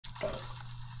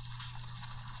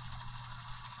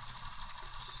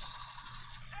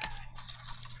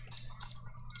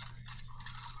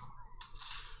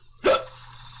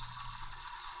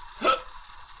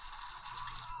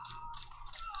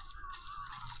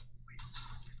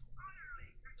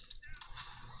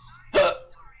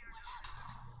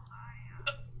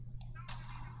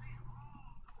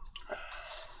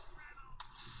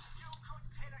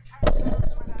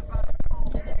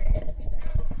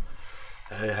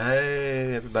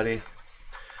Hey, everybody.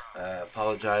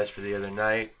 Apologize for the other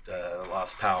night.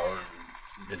 Lost power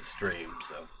in midstream,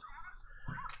 so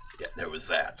yeah, there was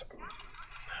that.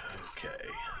 Okay.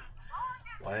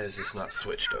 Why is this not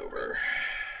switched over?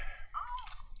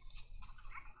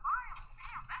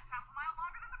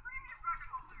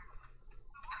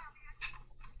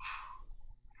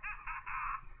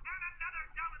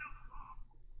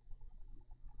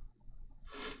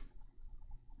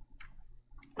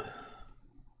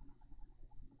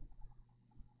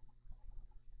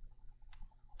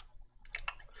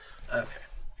 Okay,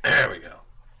 there we go.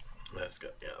 Let's go.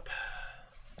 Yep.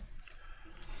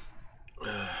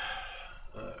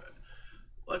 Alright.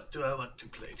 What do I want to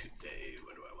play today?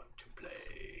 What do I want to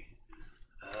play?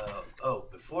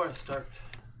 Before I start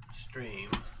stream,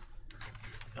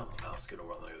 oh, my mouse get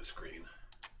over on the other screen.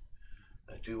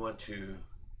 I do want to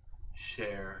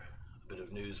share a bit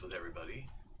of news with everybody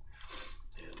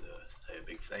and say a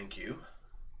big thank you.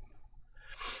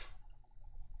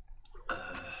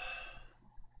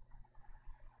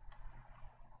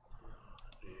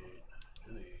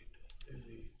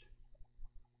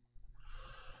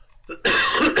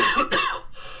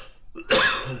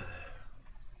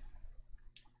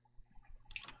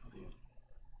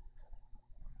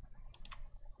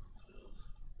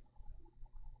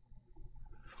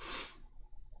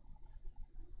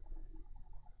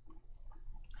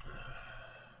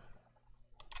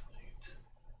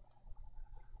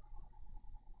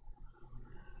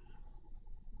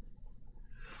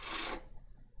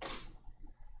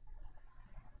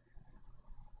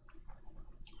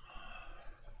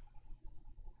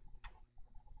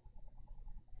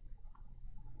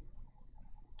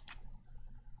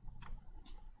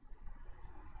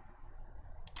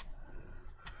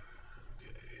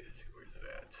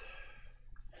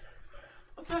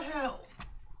 What the hell?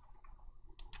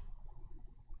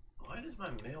 Why does my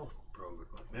mail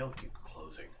keep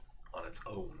closing on its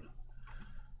own? I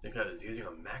think I was using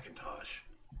a Macintosh.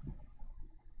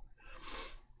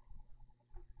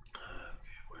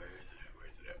 Okay, where is it?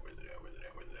 Where's it at?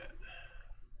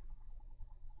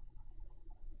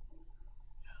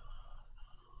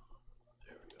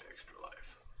 There we go, Extra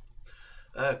Life.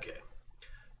 Okay.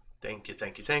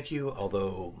 Thank you.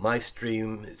 Although my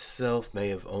stream itself may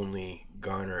have only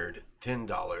garnered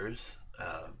 $10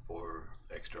 for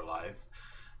Extra Life,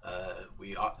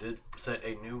 we did set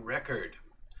a new record.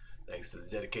 Thanks to the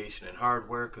dedication and hard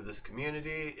work of this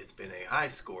community, it's been a high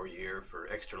score year for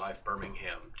Extra Life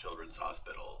Birmingham Children's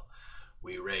Hospital.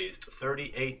 We raised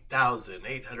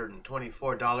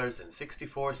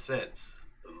 $38,824.64.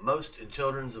 The most in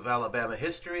Children's of Alabama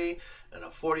history, and a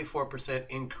 44%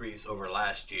 increase over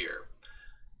last year.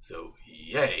 So,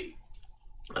 yay!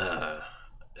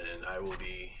 And I will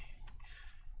be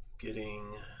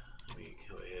getting. Let me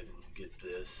go ahead and get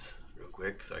this real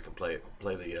quick so I can play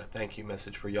the thank you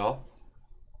message for y'all.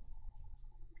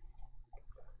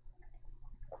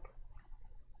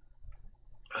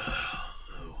 I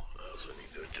also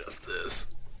need to adjust this.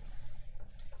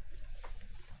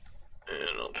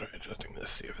 And I'll try adjusting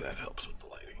this, see if that helps with the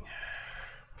lighting.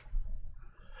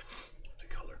 The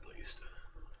color, at least.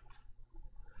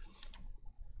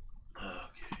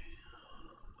 Okay.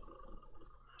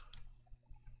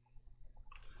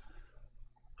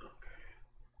 Okay.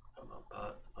 Come on,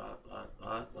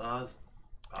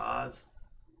 pause.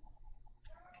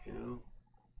 Q.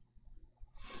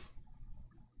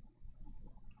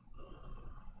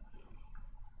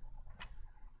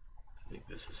 I think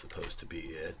this is supposed to be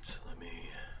it. Let me.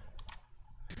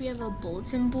 We have a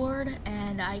bulletin board,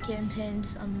 and I can pin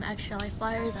some Extra Life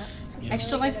flyers.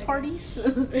 Extra Life parties?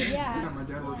 Yeah.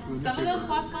 Some of those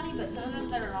cost money, but some of them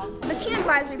that are on. The Teen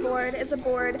Advisory Board is a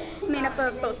board made up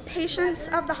of both patients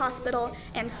of the hospital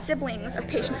and siblings of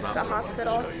patients of the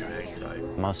hospital.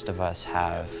 Most of us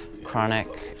have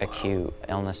chronic, acute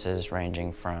illnesses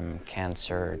ranging from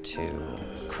cancer to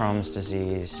Crohn's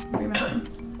disease.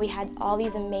 We had all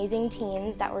these amazing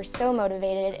teens that were so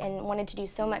motivated and wanted to do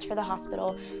so much for the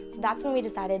hospital. So that's when we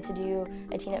decided to do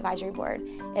a Teen Advisory Board.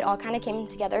 It all kind of came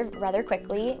together rather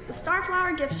quickly. The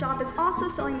Starflower gift shop is also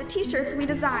selling the t-shirts we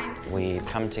designed. We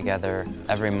come together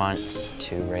every month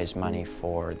to raise money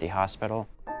for the hospital.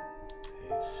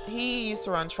 He used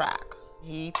to run track.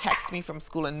 He texted me from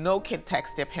school, and no kid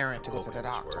texts their parent to go to the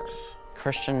doctor.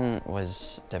 Christian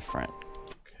was different.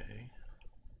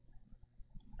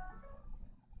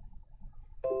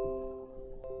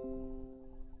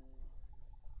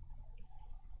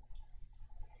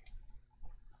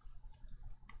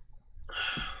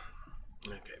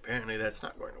 Okay, apparently that's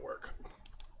not going to work.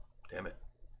 Damn it.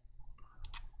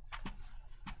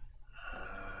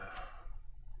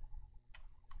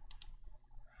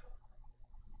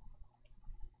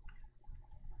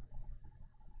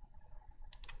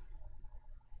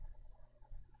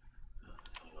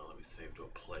 to a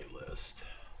playlist.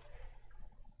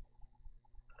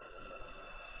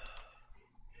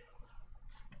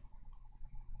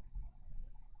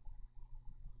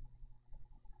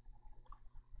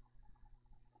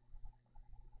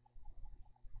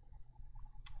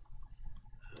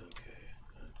 Okay,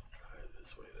 let's try it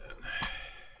this way then.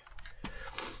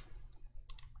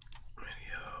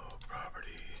 Radio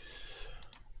properties.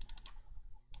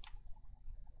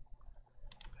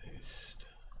 Paste.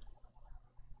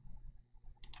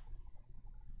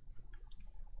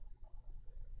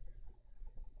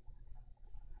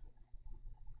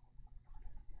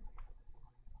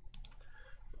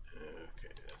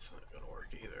 Okay, that's not going to work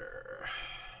either.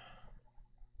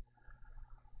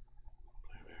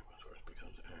 Playback when source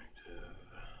becomes active.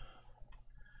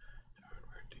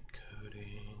 Hardware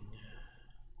decoding.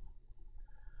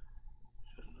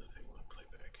 Shows nothing when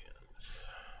playback ends.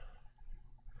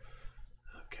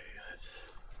 Okay, that's.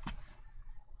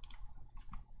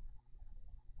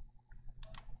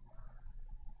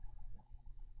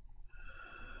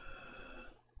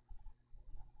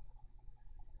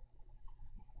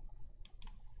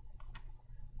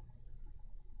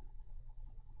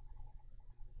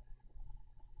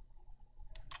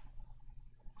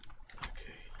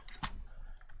 Okay.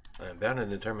 I'm bound and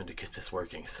determined to get this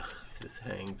working, so just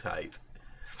hang tight.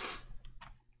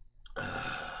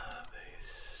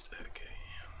 Paste. Okay.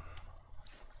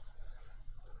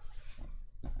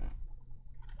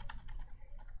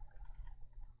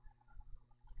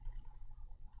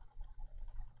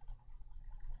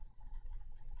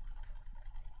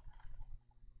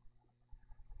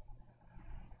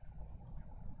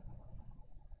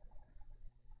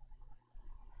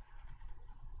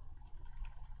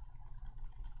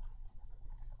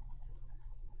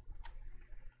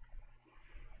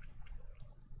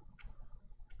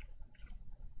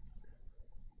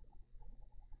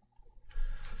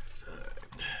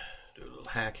 Do a little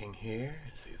hacking here,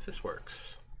 see if this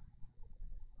works.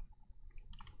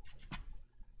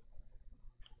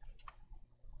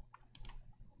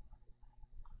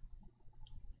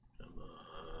 Come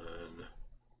on.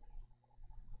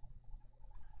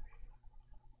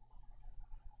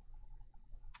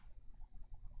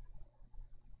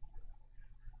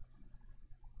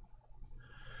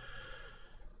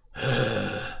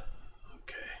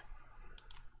 Okay.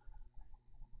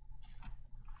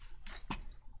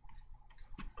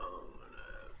 I'm gonna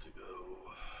have to go.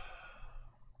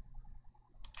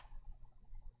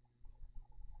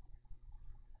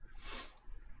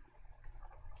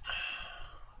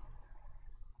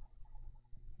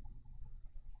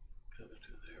 Go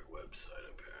to their website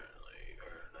apparently,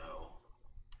 or no.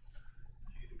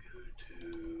 Need to go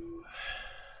to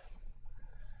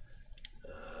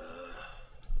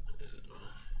what is it?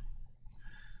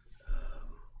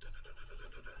 Da, da, da, da, da,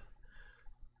 da, da.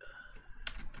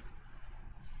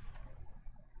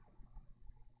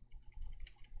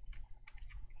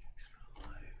 Extra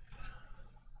life.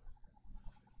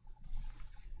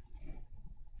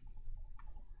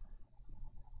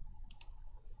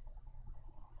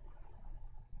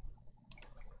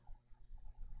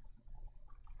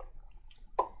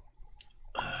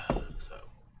 So,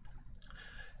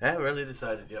 I haven't really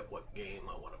decided yet what game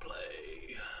I want to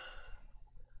play.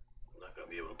 I'm not going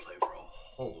to be able to play for a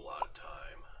whole lot of time.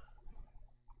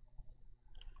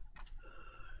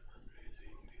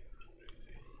 Fundraising,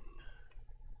 fundraising.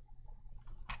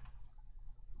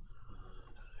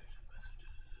 Donation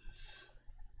messages.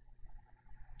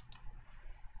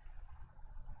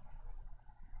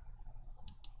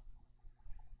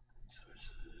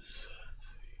 Sources. Let's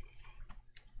see.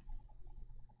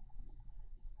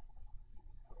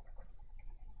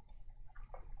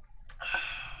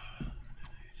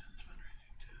 Donations,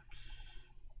 fundraising tips.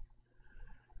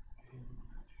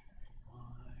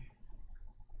 Why?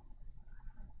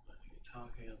 What are you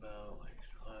talking about? Like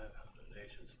Extra Life, how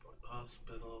donations support the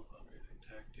hospital, fundraising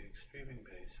tactics, streaming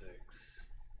basics.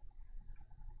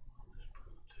 Wellness pro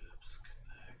tips,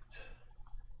 connect.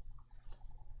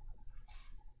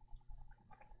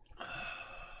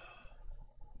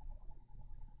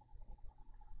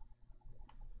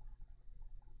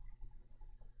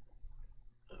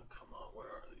 Oh, come on, where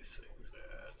are these things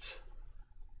at?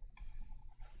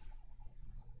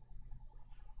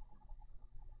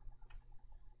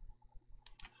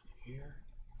 Here.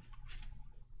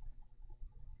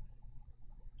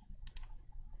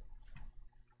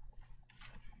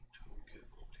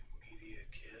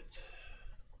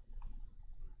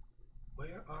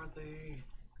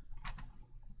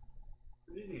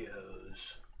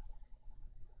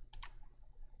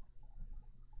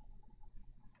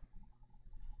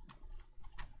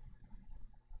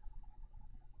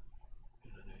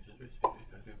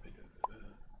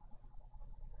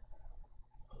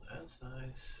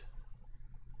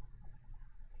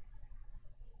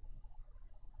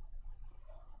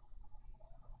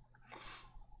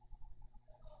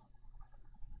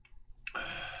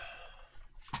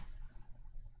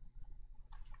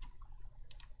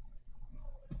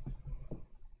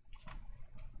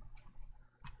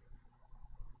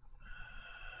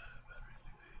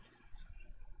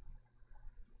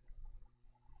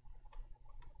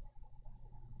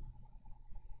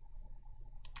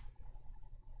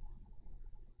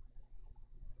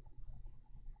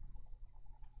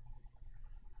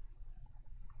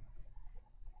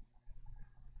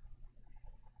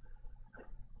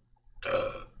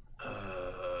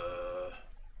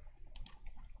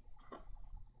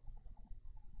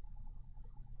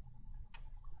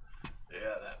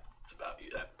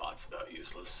 That's about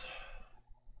useless.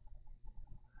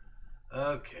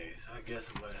 Okay, so I guess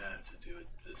I'm going to have to do it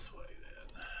this way then.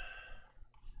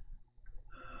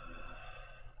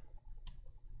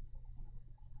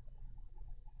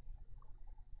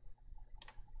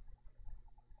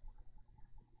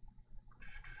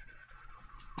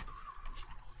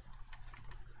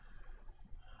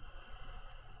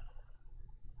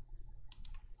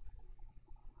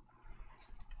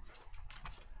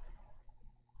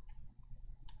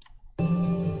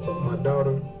 My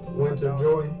daughter, Winter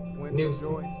Joy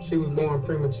Newsom, she was born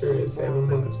premature at 7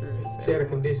 months. She had a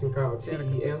condition called TEF,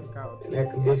 and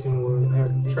that condition was her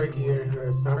trachea and her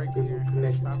esophagus were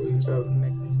connected to each other.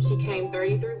 She came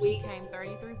 33 weeks.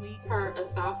 Her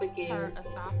esophagus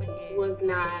was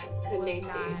not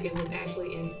connected. It was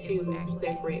actually in two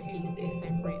separate pieces.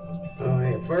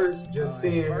 At first, just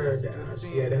seeing her,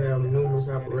 she had to have numerous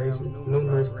operations,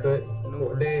 numerous cuts.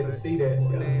 For Dad to see that,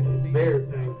 it's very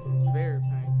painful.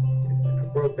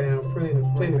 I broke down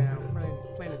plenty times.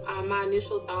 My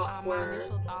initial thoughts were,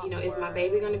 is my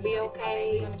baby going to be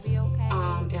okay?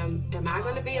 Am I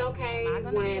going to be okay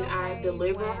when I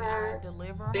deliver her?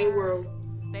 They were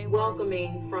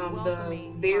welcoming from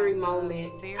the very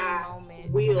moment I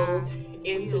wheeled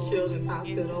into Children's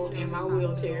Hospital in my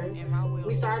wheelchair.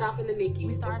 We started off in the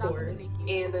NICU, of course,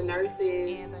 and the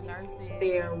nurses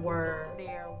there were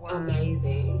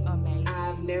amazing.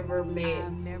 I've never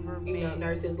met,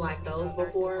 nurses like those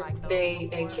before. They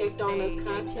checked on us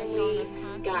constantly,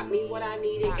 got me what I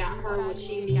needed, got her what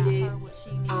she needed,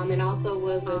 and also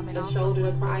was a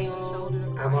shoulder to cry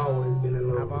on. I've always been in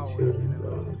love with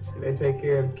children. They take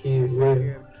care of the kids well.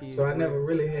 So I never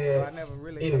really had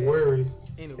any worries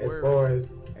as far as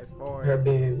her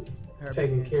being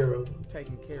taken care of.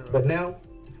 But now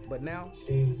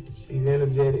she's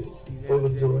energetic, full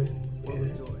of joy.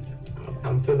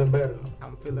 I'm feeling better.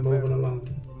 I'm moving along.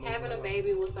 Having a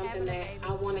baby was something that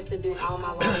I wanted to do all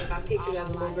my life. I pictured as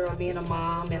a little girl being a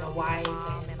mom and a wife,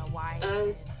 and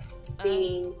us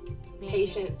being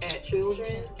patients at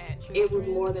Children's. It was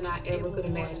more than I ever could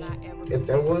imagine. If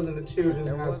there wasn't a Children's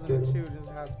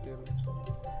Hospital,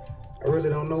 I really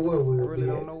don't know where we would be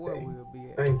at today.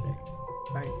 Thank you.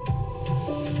 Thank you.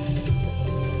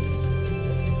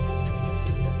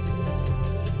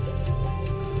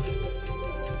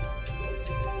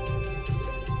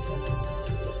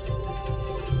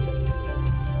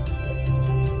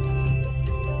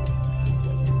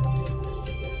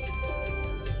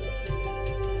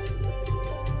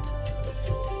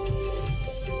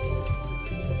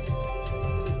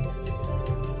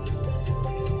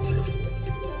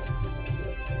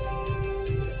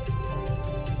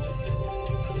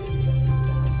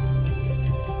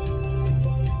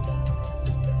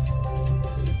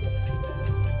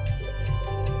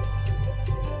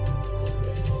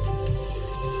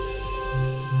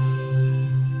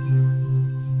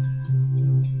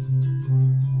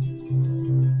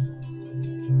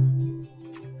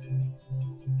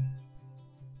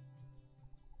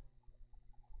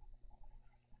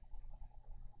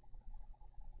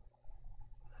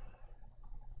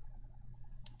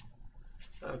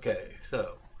 Okay,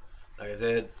 so like I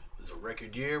said, it was a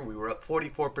record year. We were up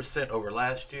 44% over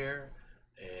last year,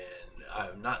 and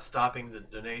I'm not stopping the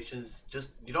donations.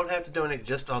 Just you don't have to donate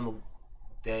just on the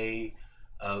day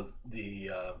of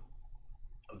the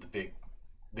big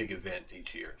event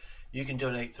each year. You can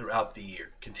donate throughout the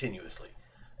year continuously,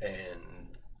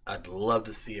 and I'd love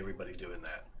to see everybody doing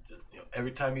that. Just,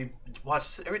 every time you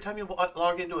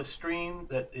log into a stream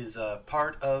that is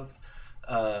part of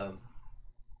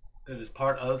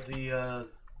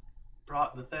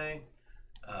the thing,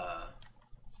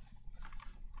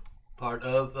 part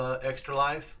of Extra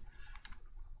Life,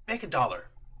 make $1.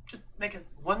 Just make it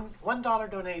 $1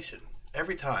 donation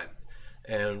every time,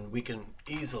 and we can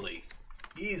easily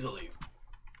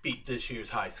beat this year's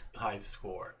high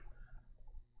score.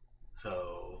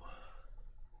 So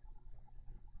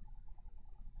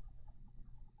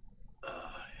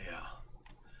yeah,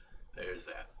 there's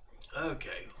that.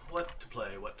 Okay, what to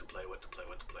play.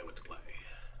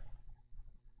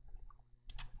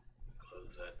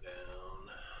 Close that down.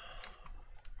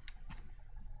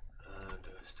 Do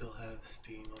I still have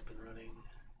Steam up and running?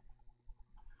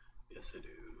 Yes, I do.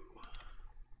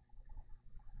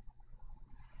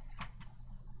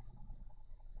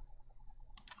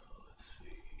 Let's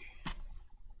see.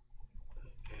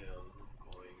 I am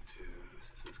going to,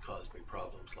 since this caused me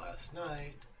problems last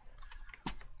night,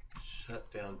 shut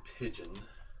down Pigeon.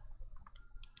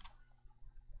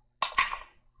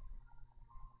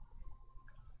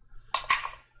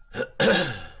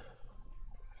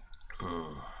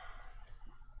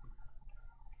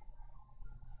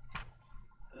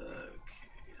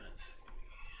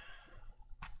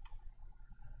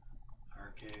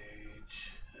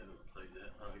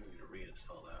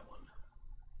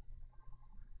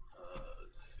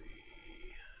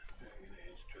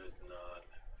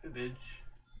 Image.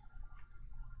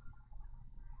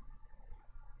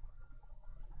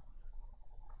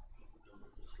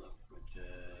 Left for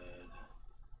Dead.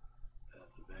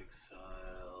 Path of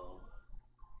Exile.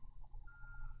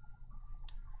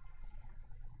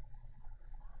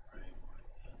 Rainbow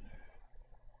Thunder.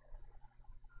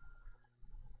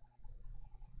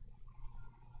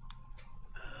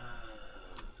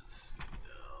 Let's see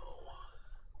now.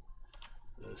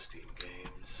 No Steam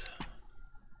games.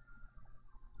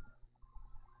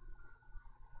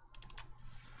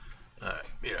 Alright,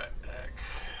 be right back.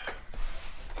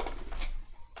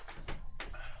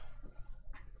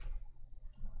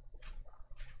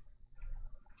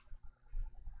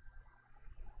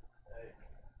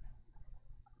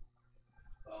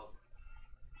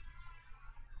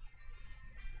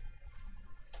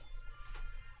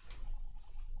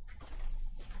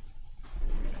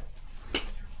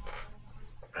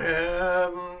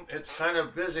 It's kind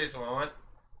of busy at the moment.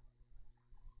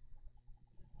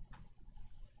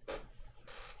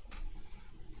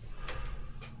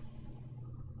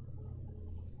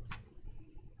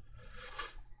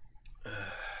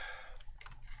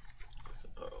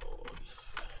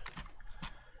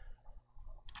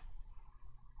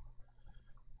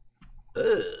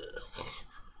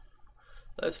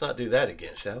 Let's not do that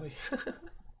again, shall we?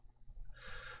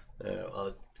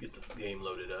 I'll get the game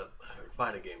loaded up, or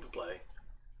find a game to play.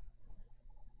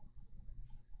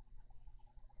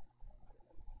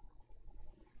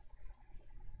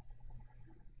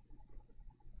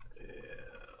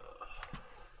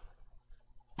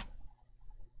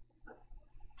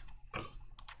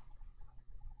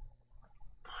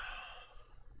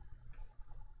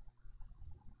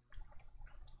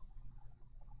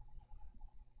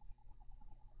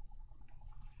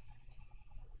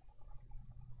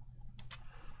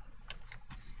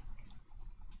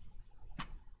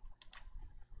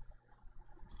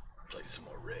 Play some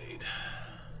more Raid.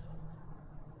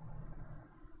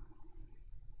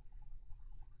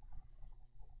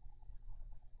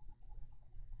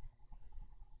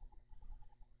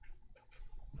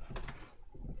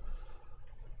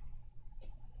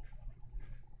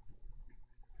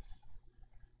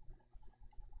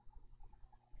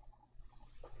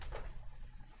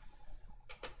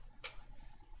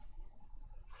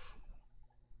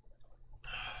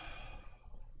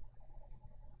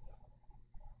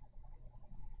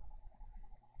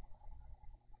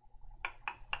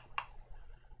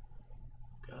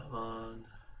 Come on.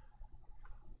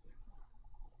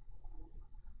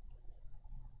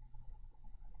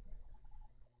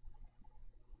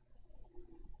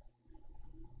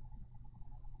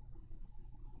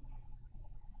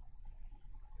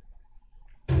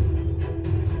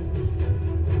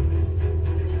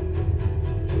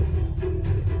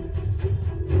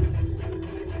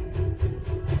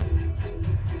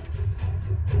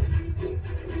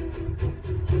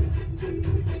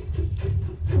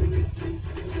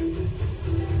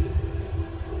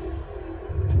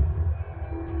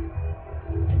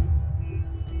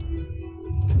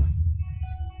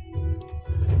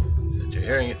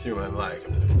 Hearing it through my mic,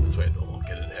 I'm gonna do it this way I won't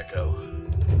get an echo.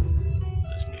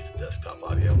 Just mute the desktop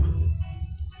audio.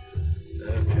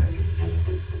 Okay.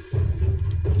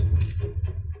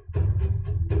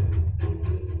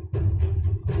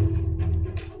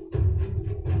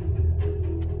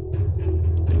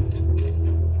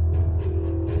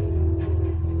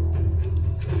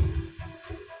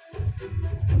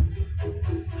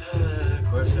 Of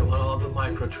course, I want all the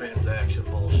microtransaction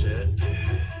bullshit.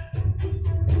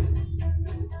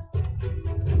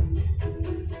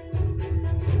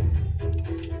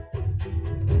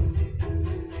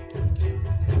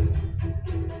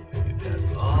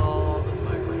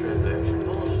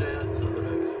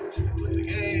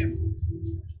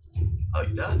 Oh,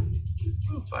 you done?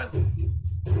 Ooh, finally.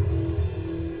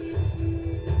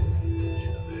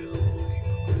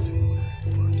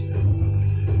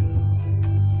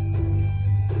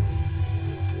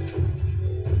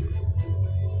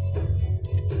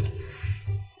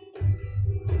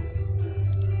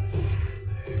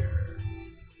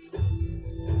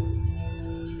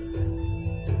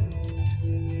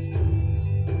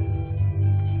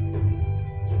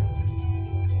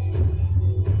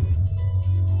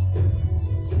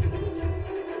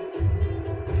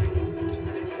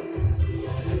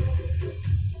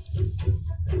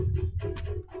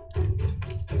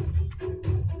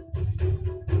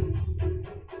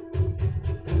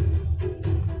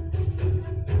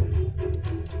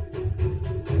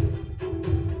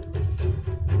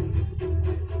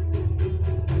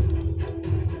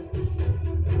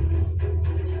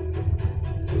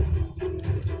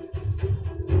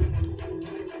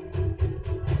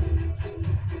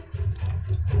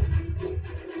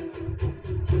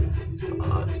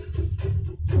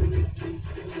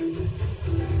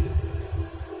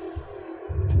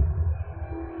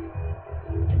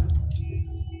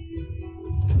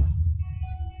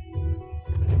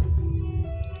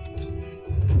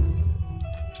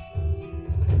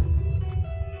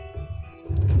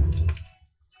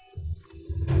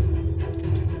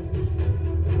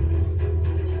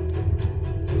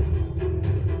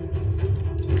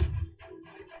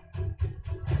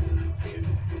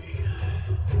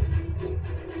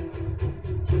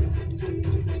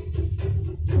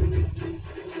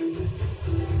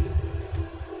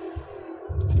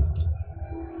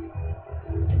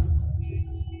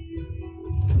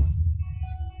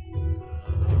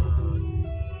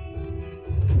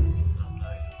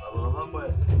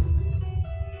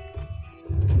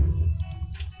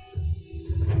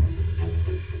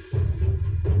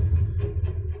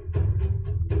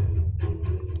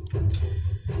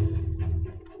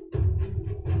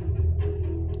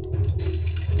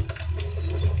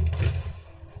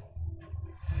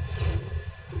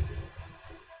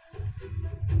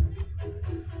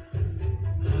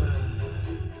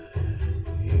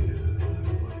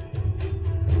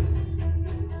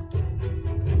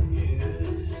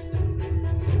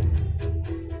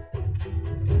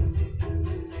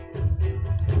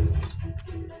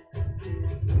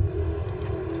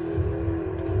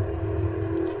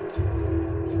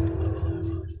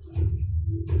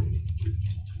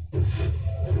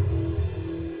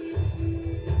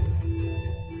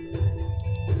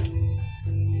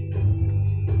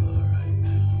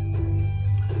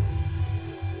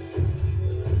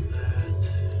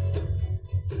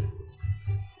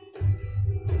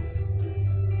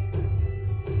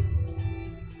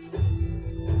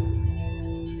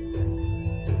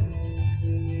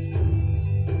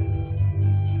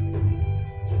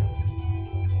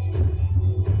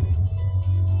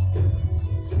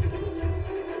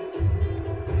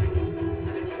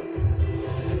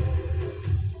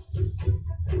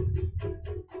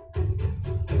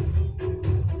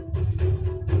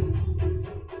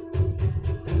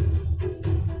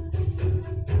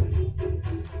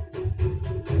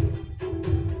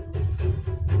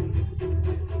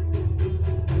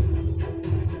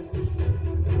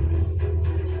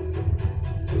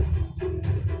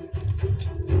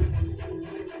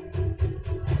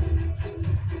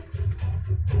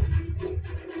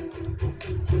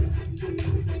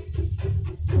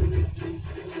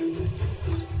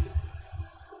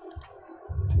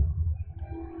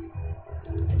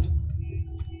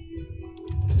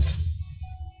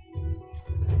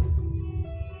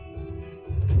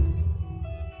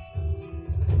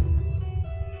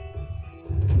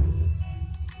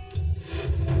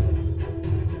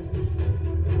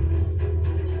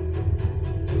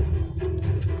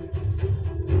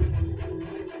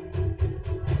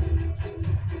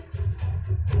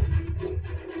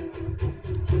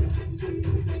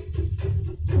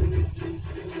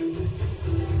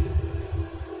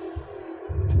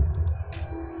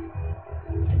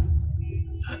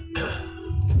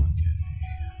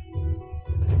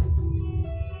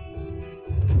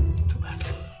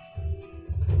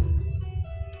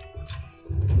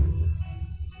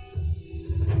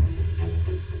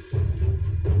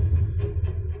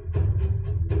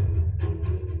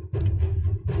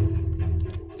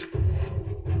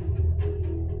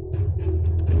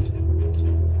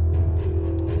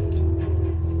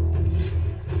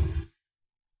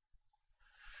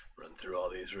 Through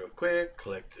all these real quick,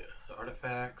 collect the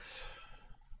artifacts.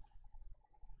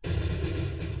 Well,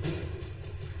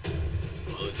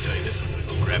 let's tell you this, I'm gonna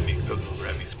go grab me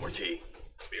some more tea.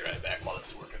 I'll be right back while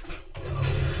it's working.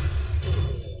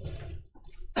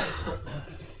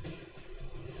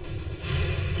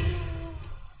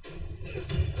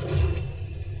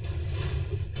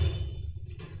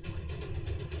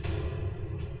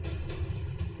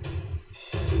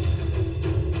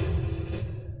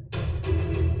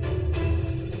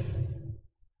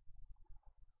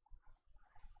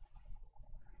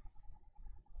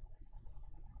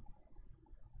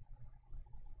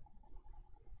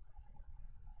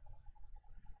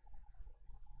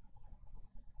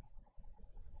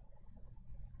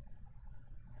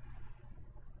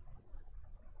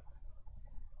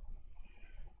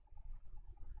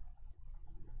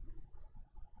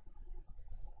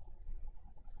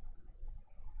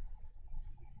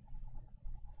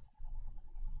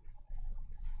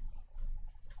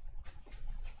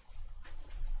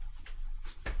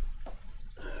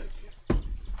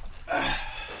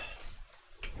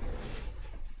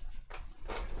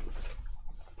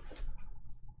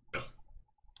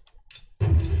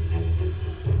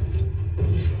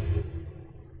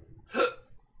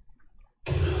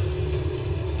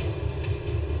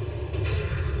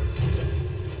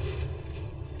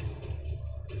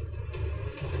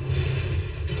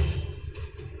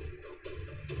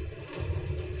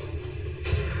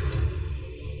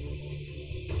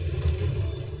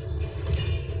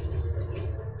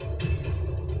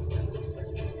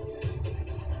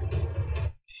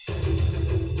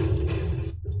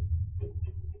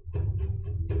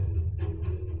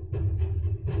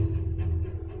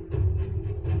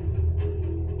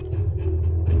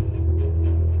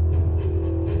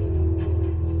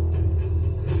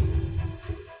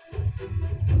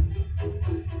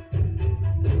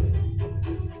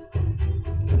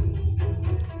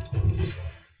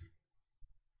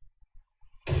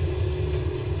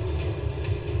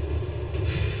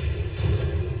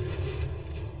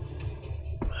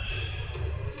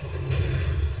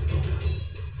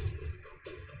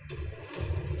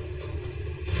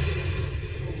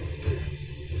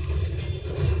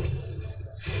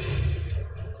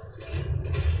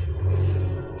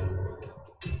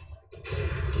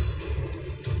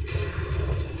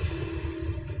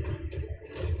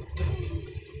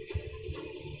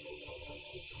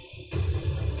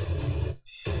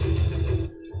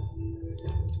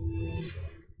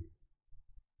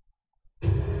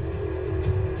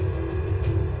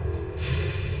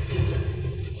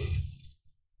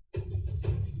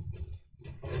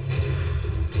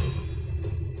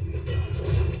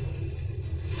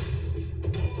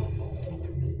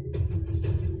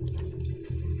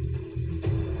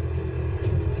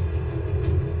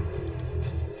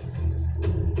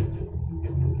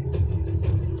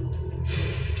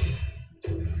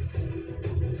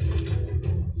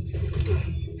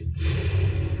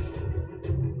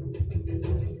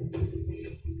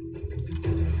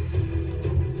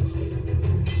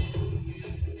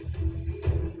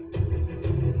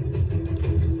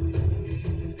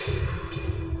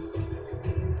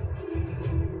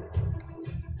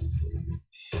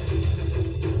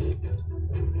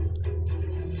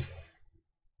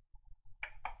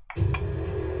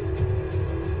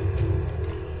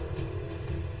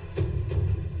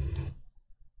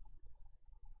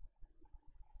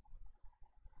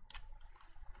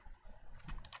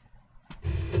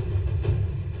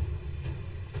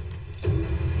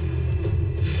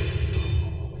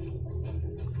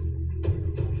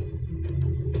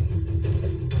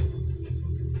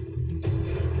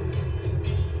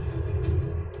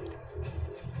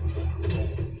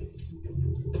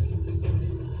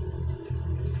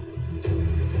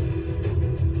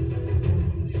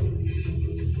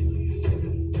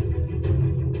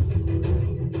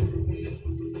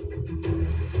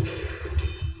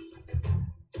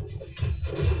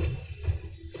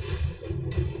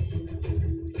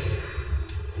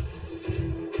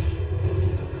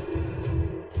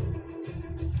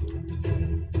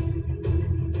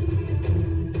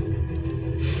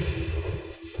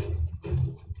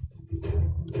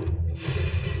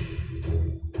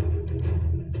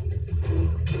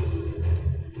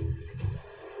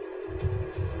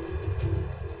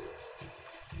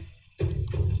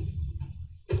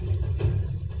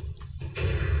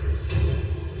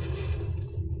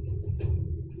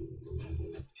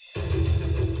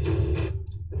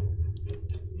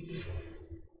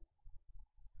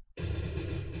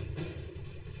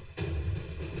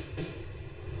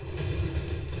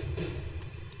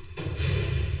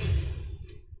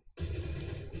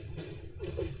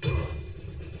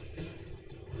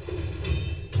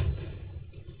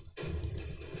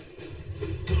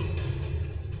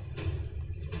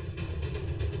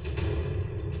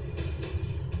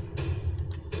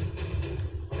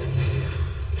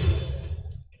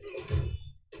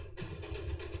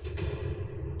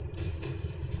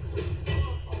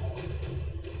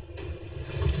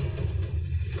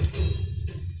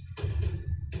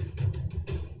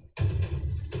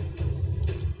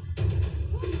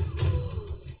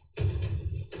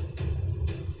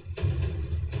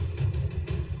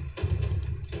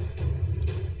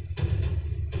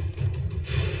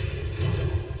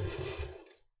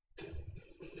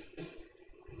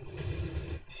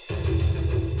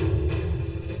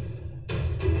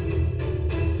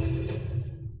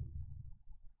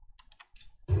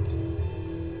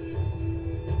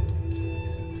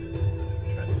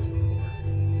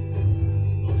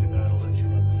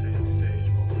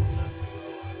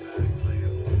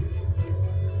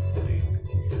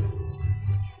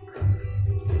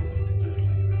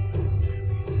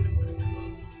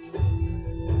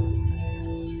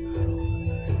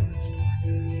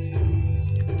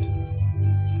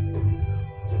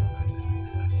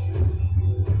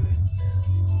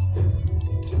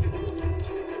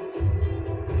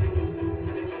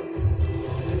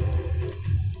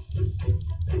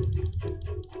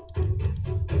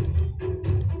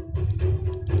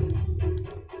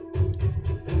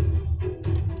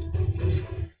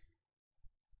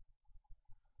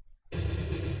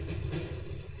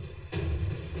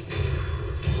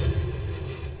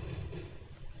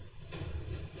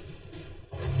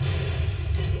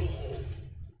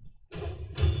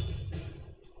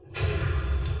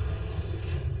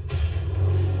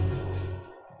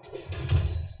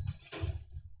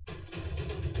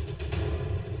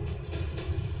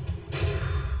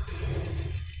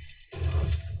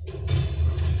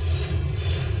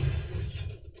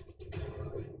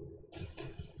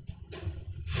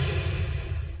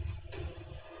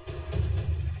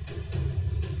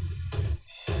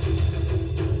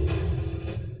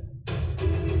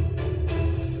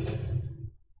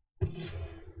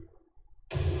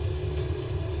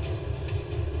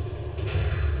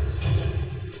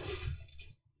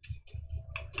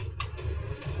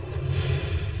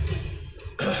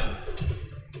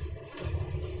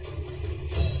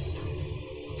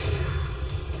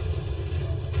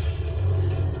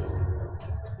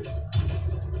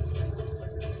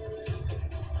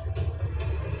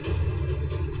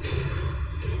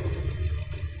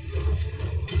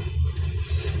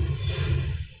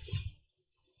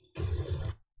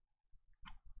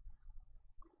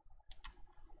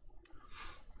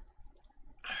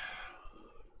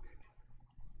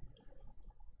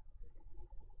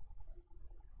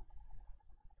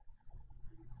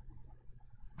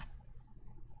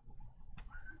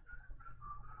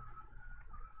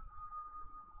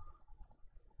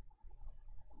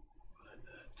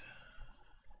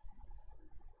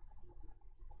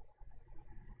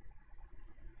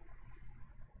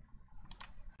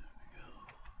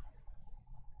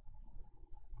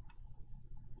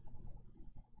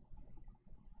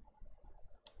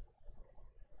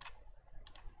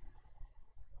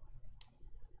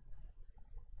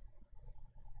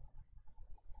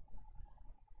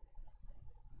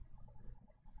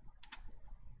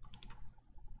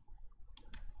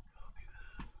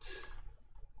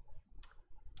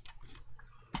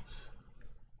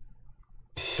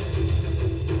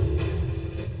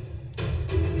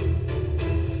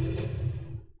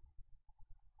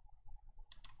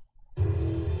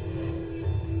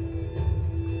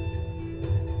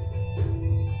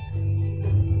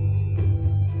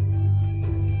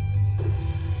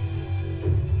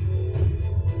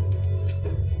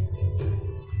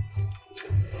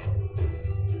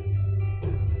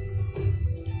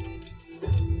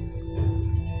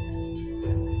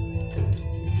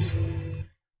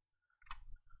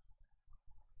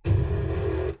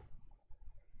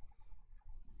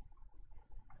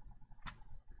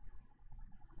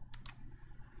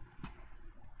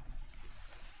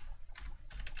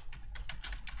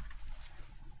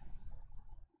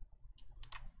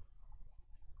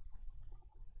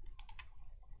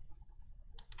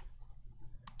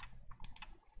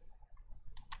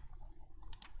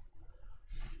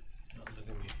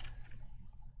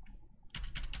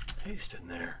 Paste in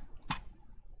there.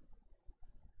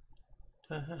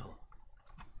 The hell?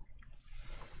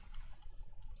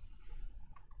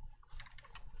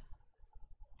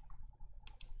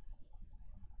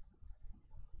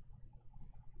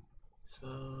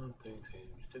 Something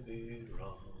seems to be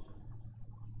wrong.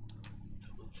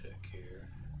 Double check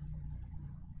here.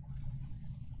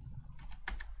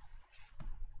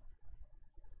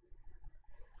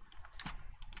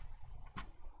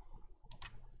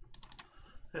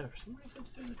 Yeah, for some reason it's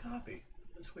doing the copy.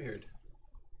 That's weird.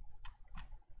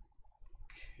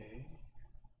 Okay.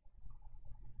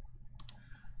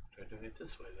 Try doing it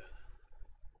this way then.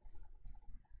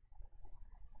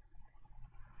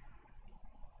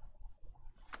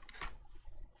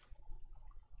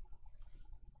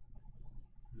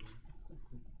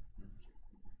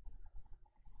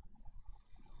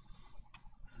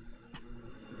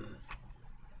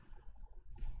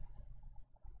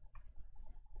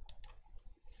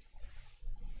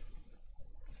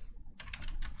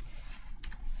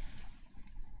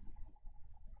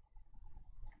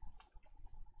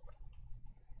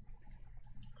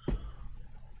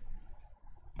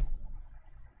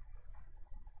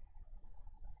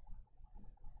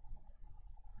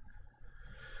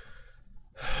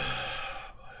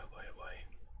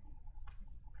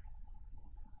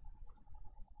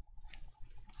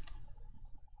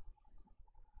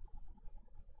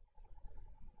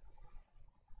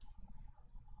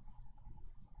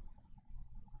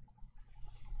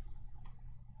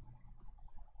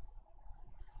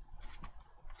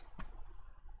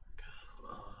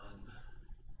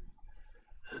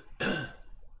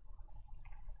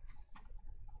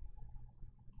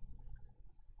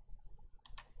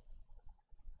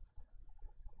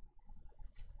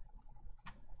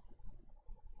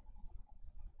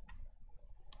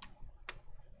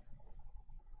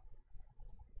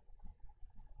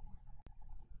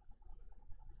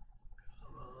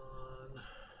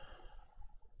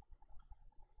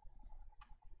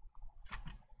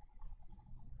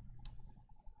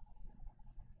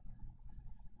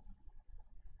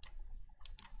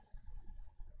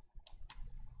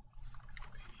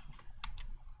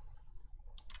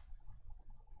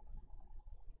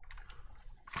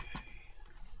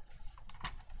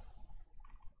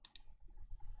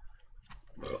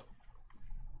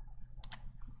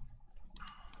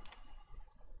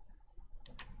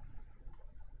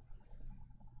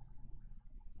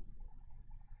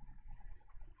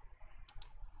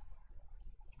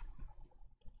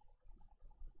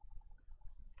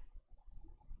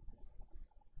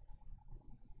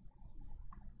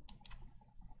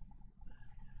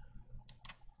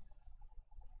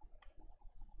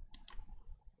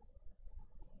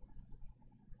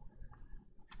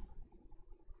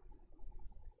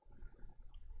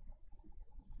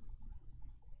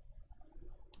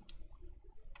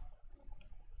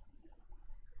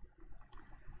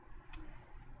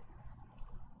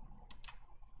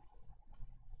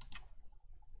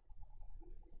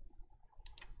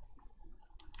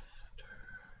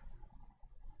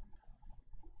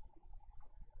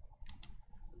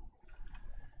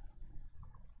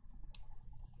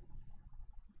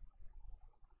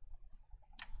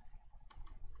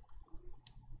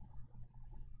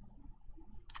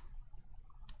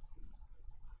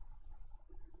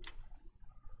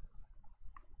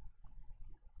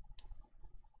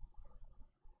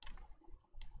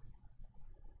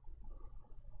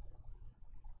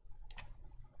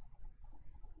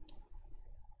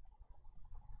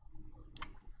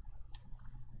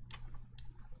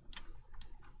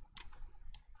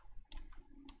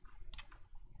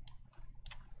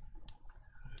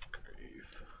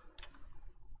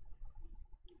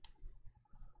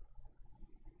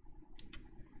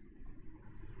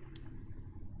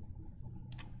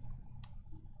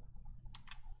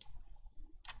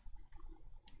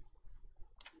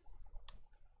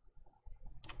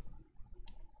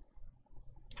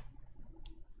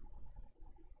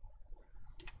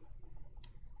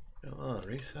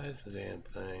 resize the damn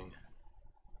thing.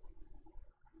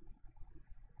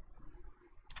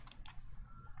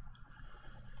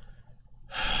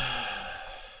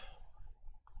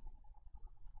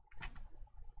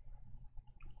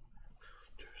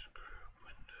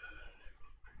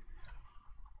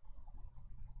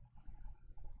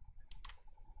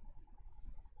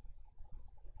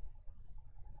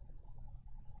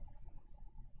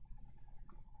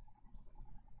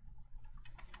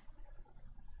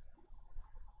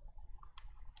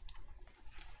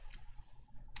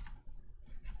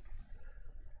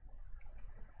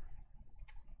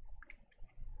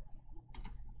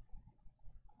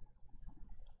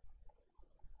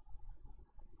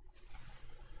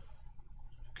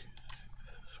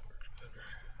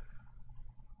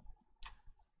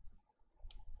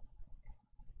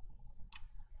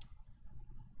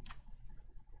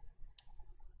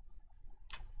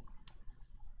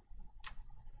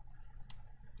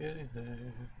 Getting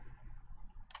there.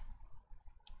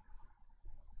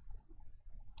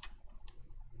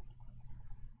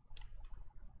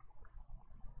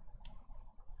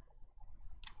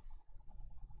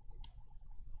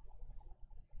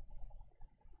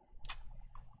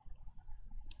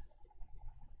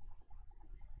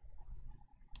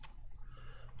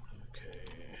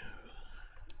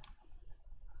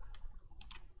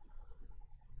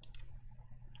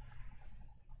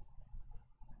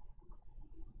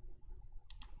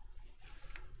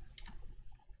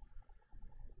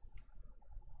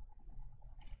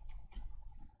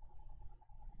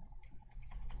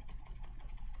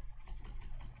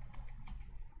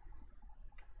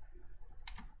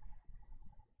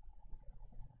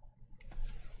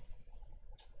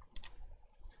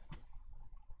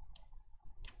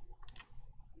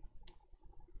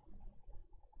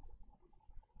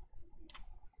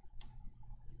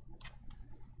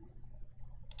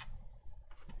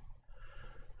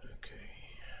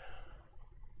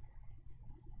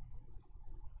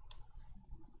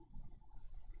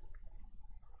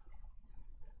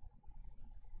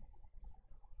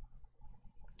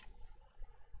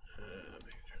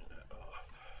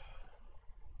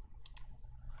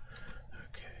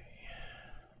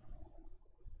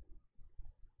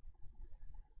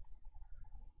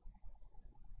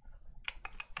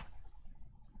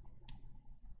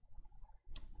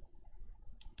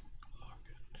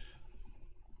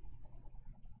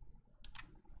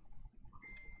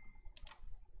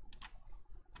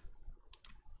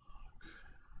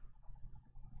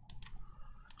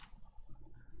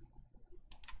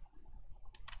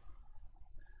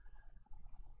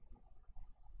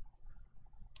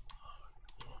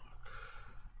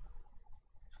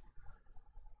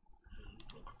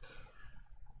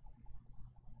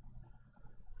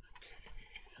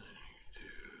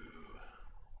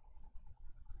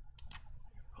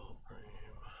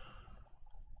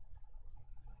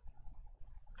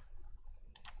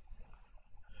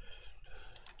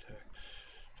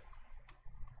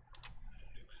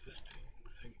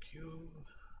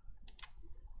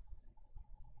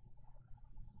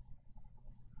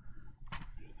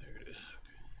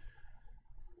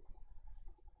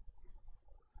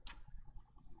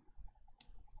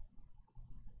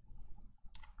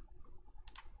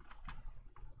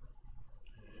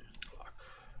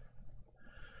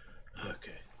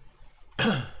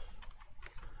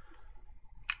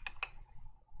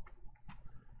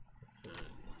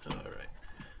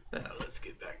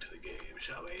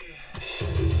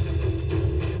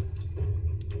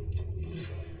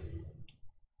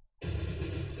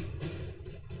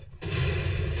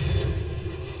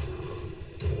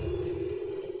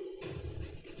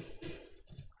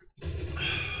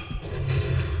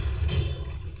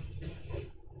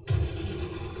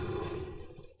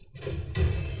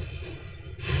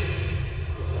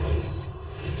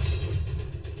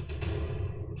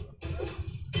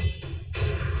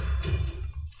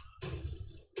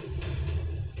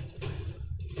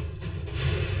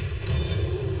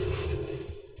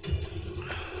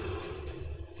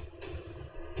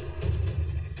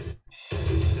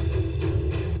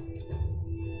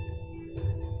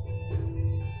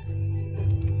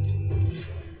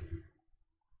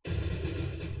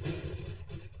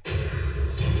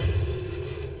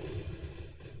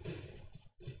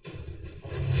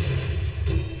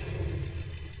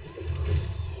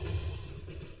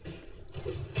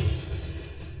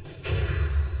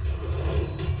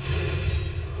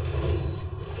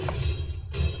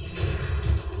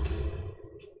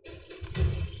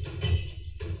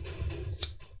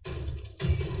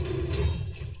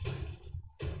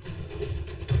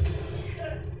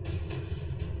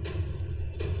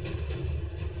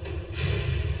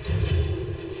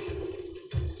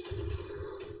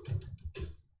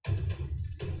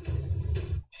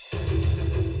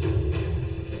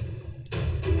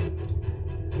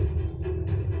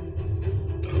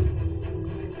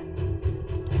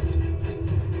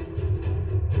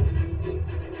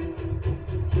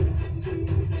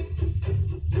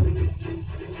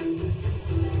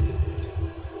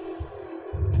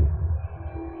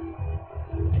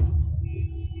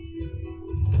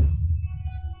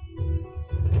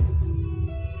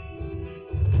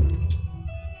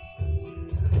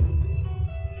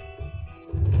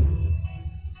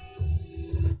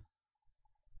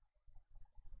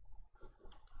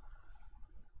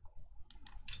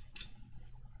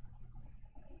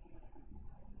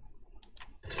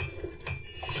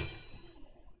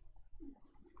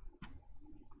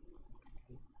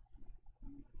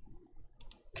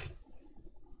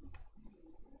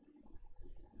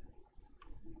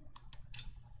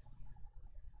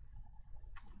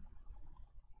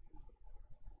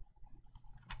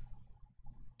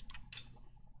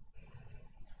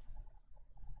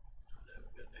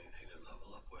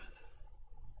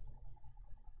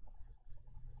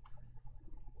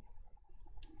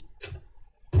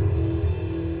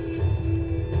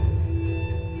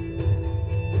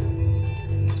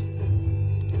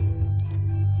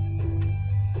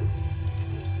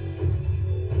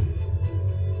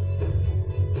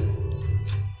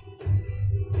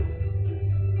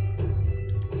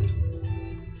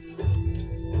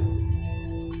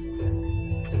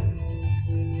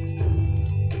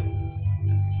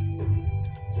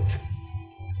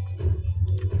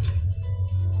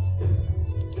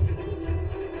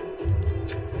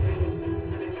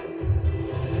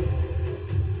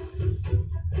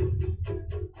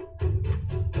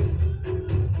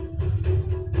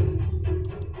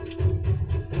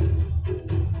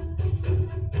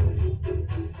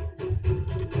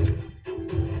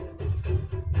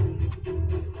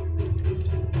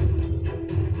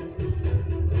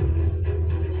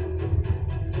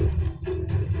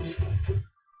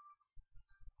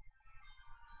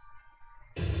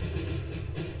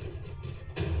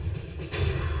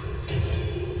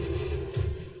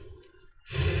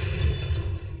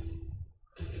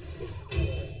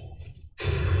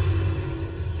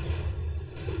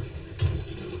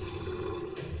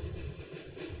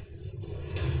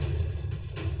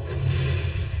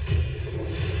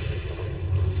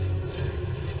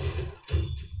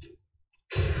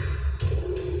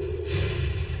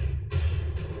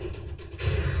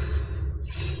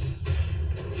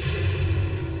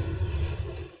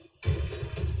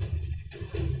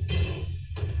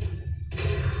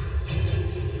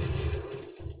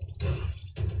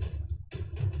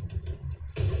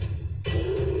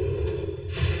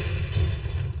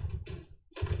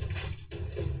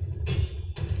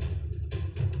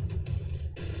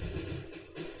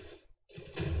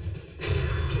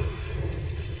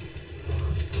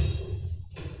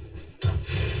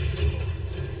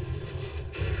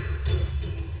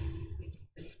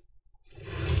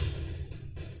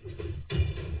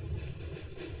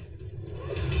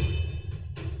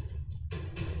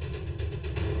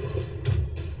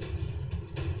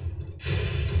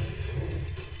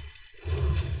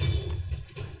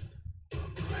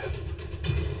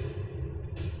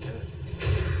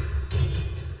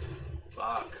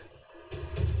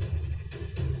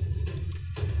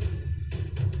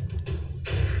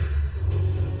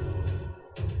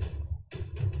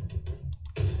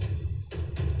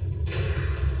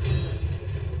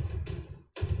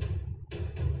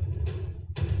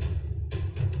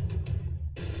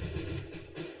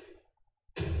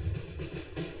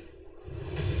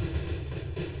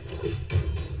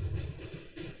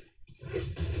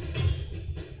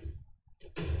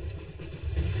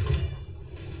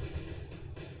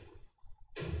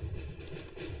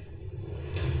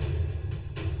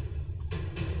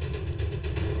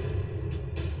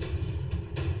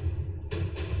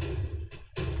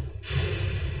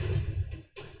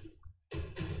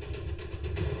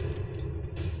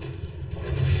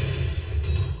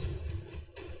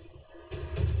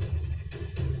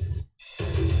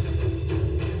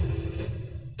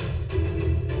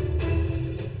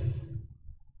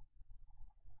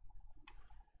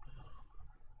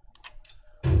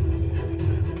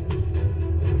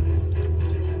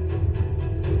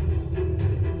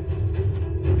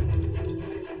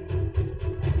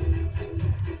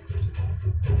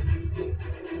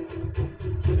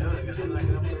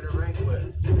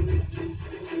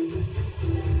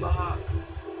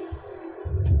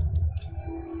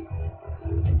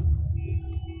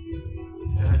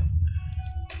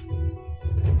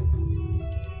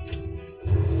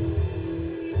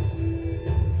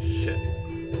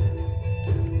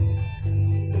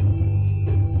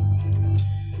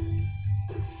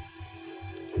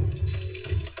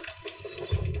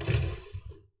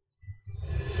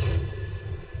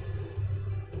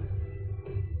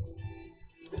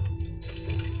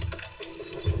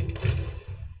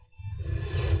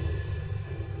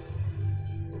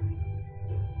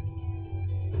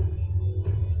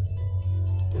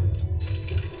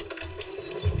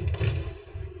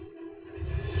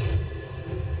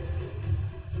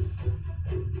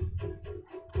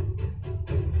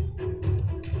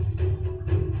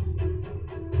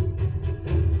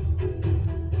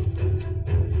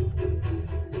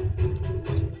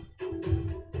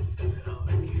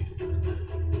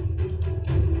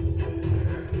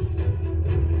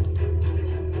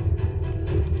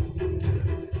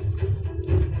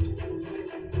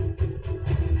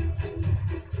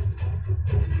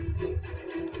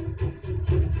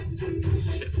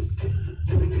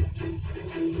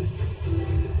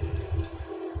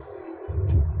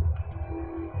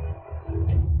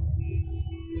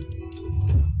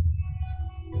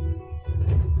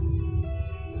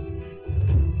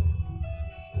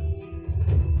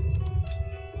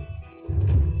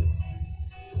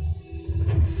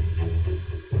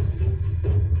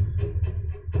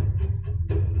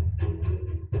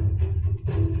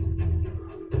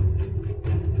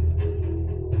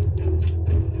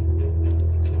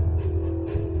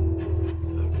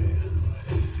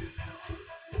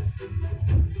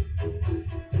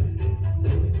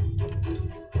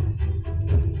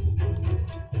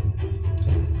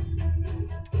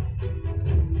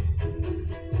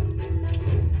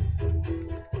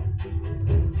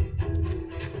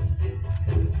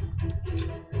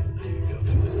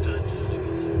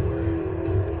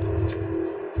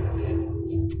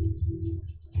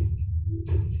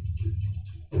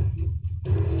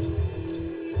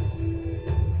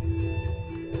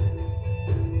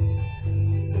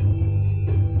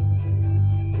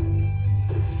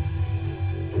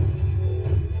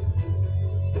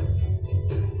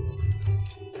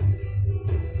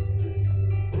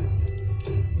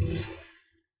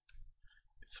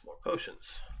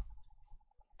 potions.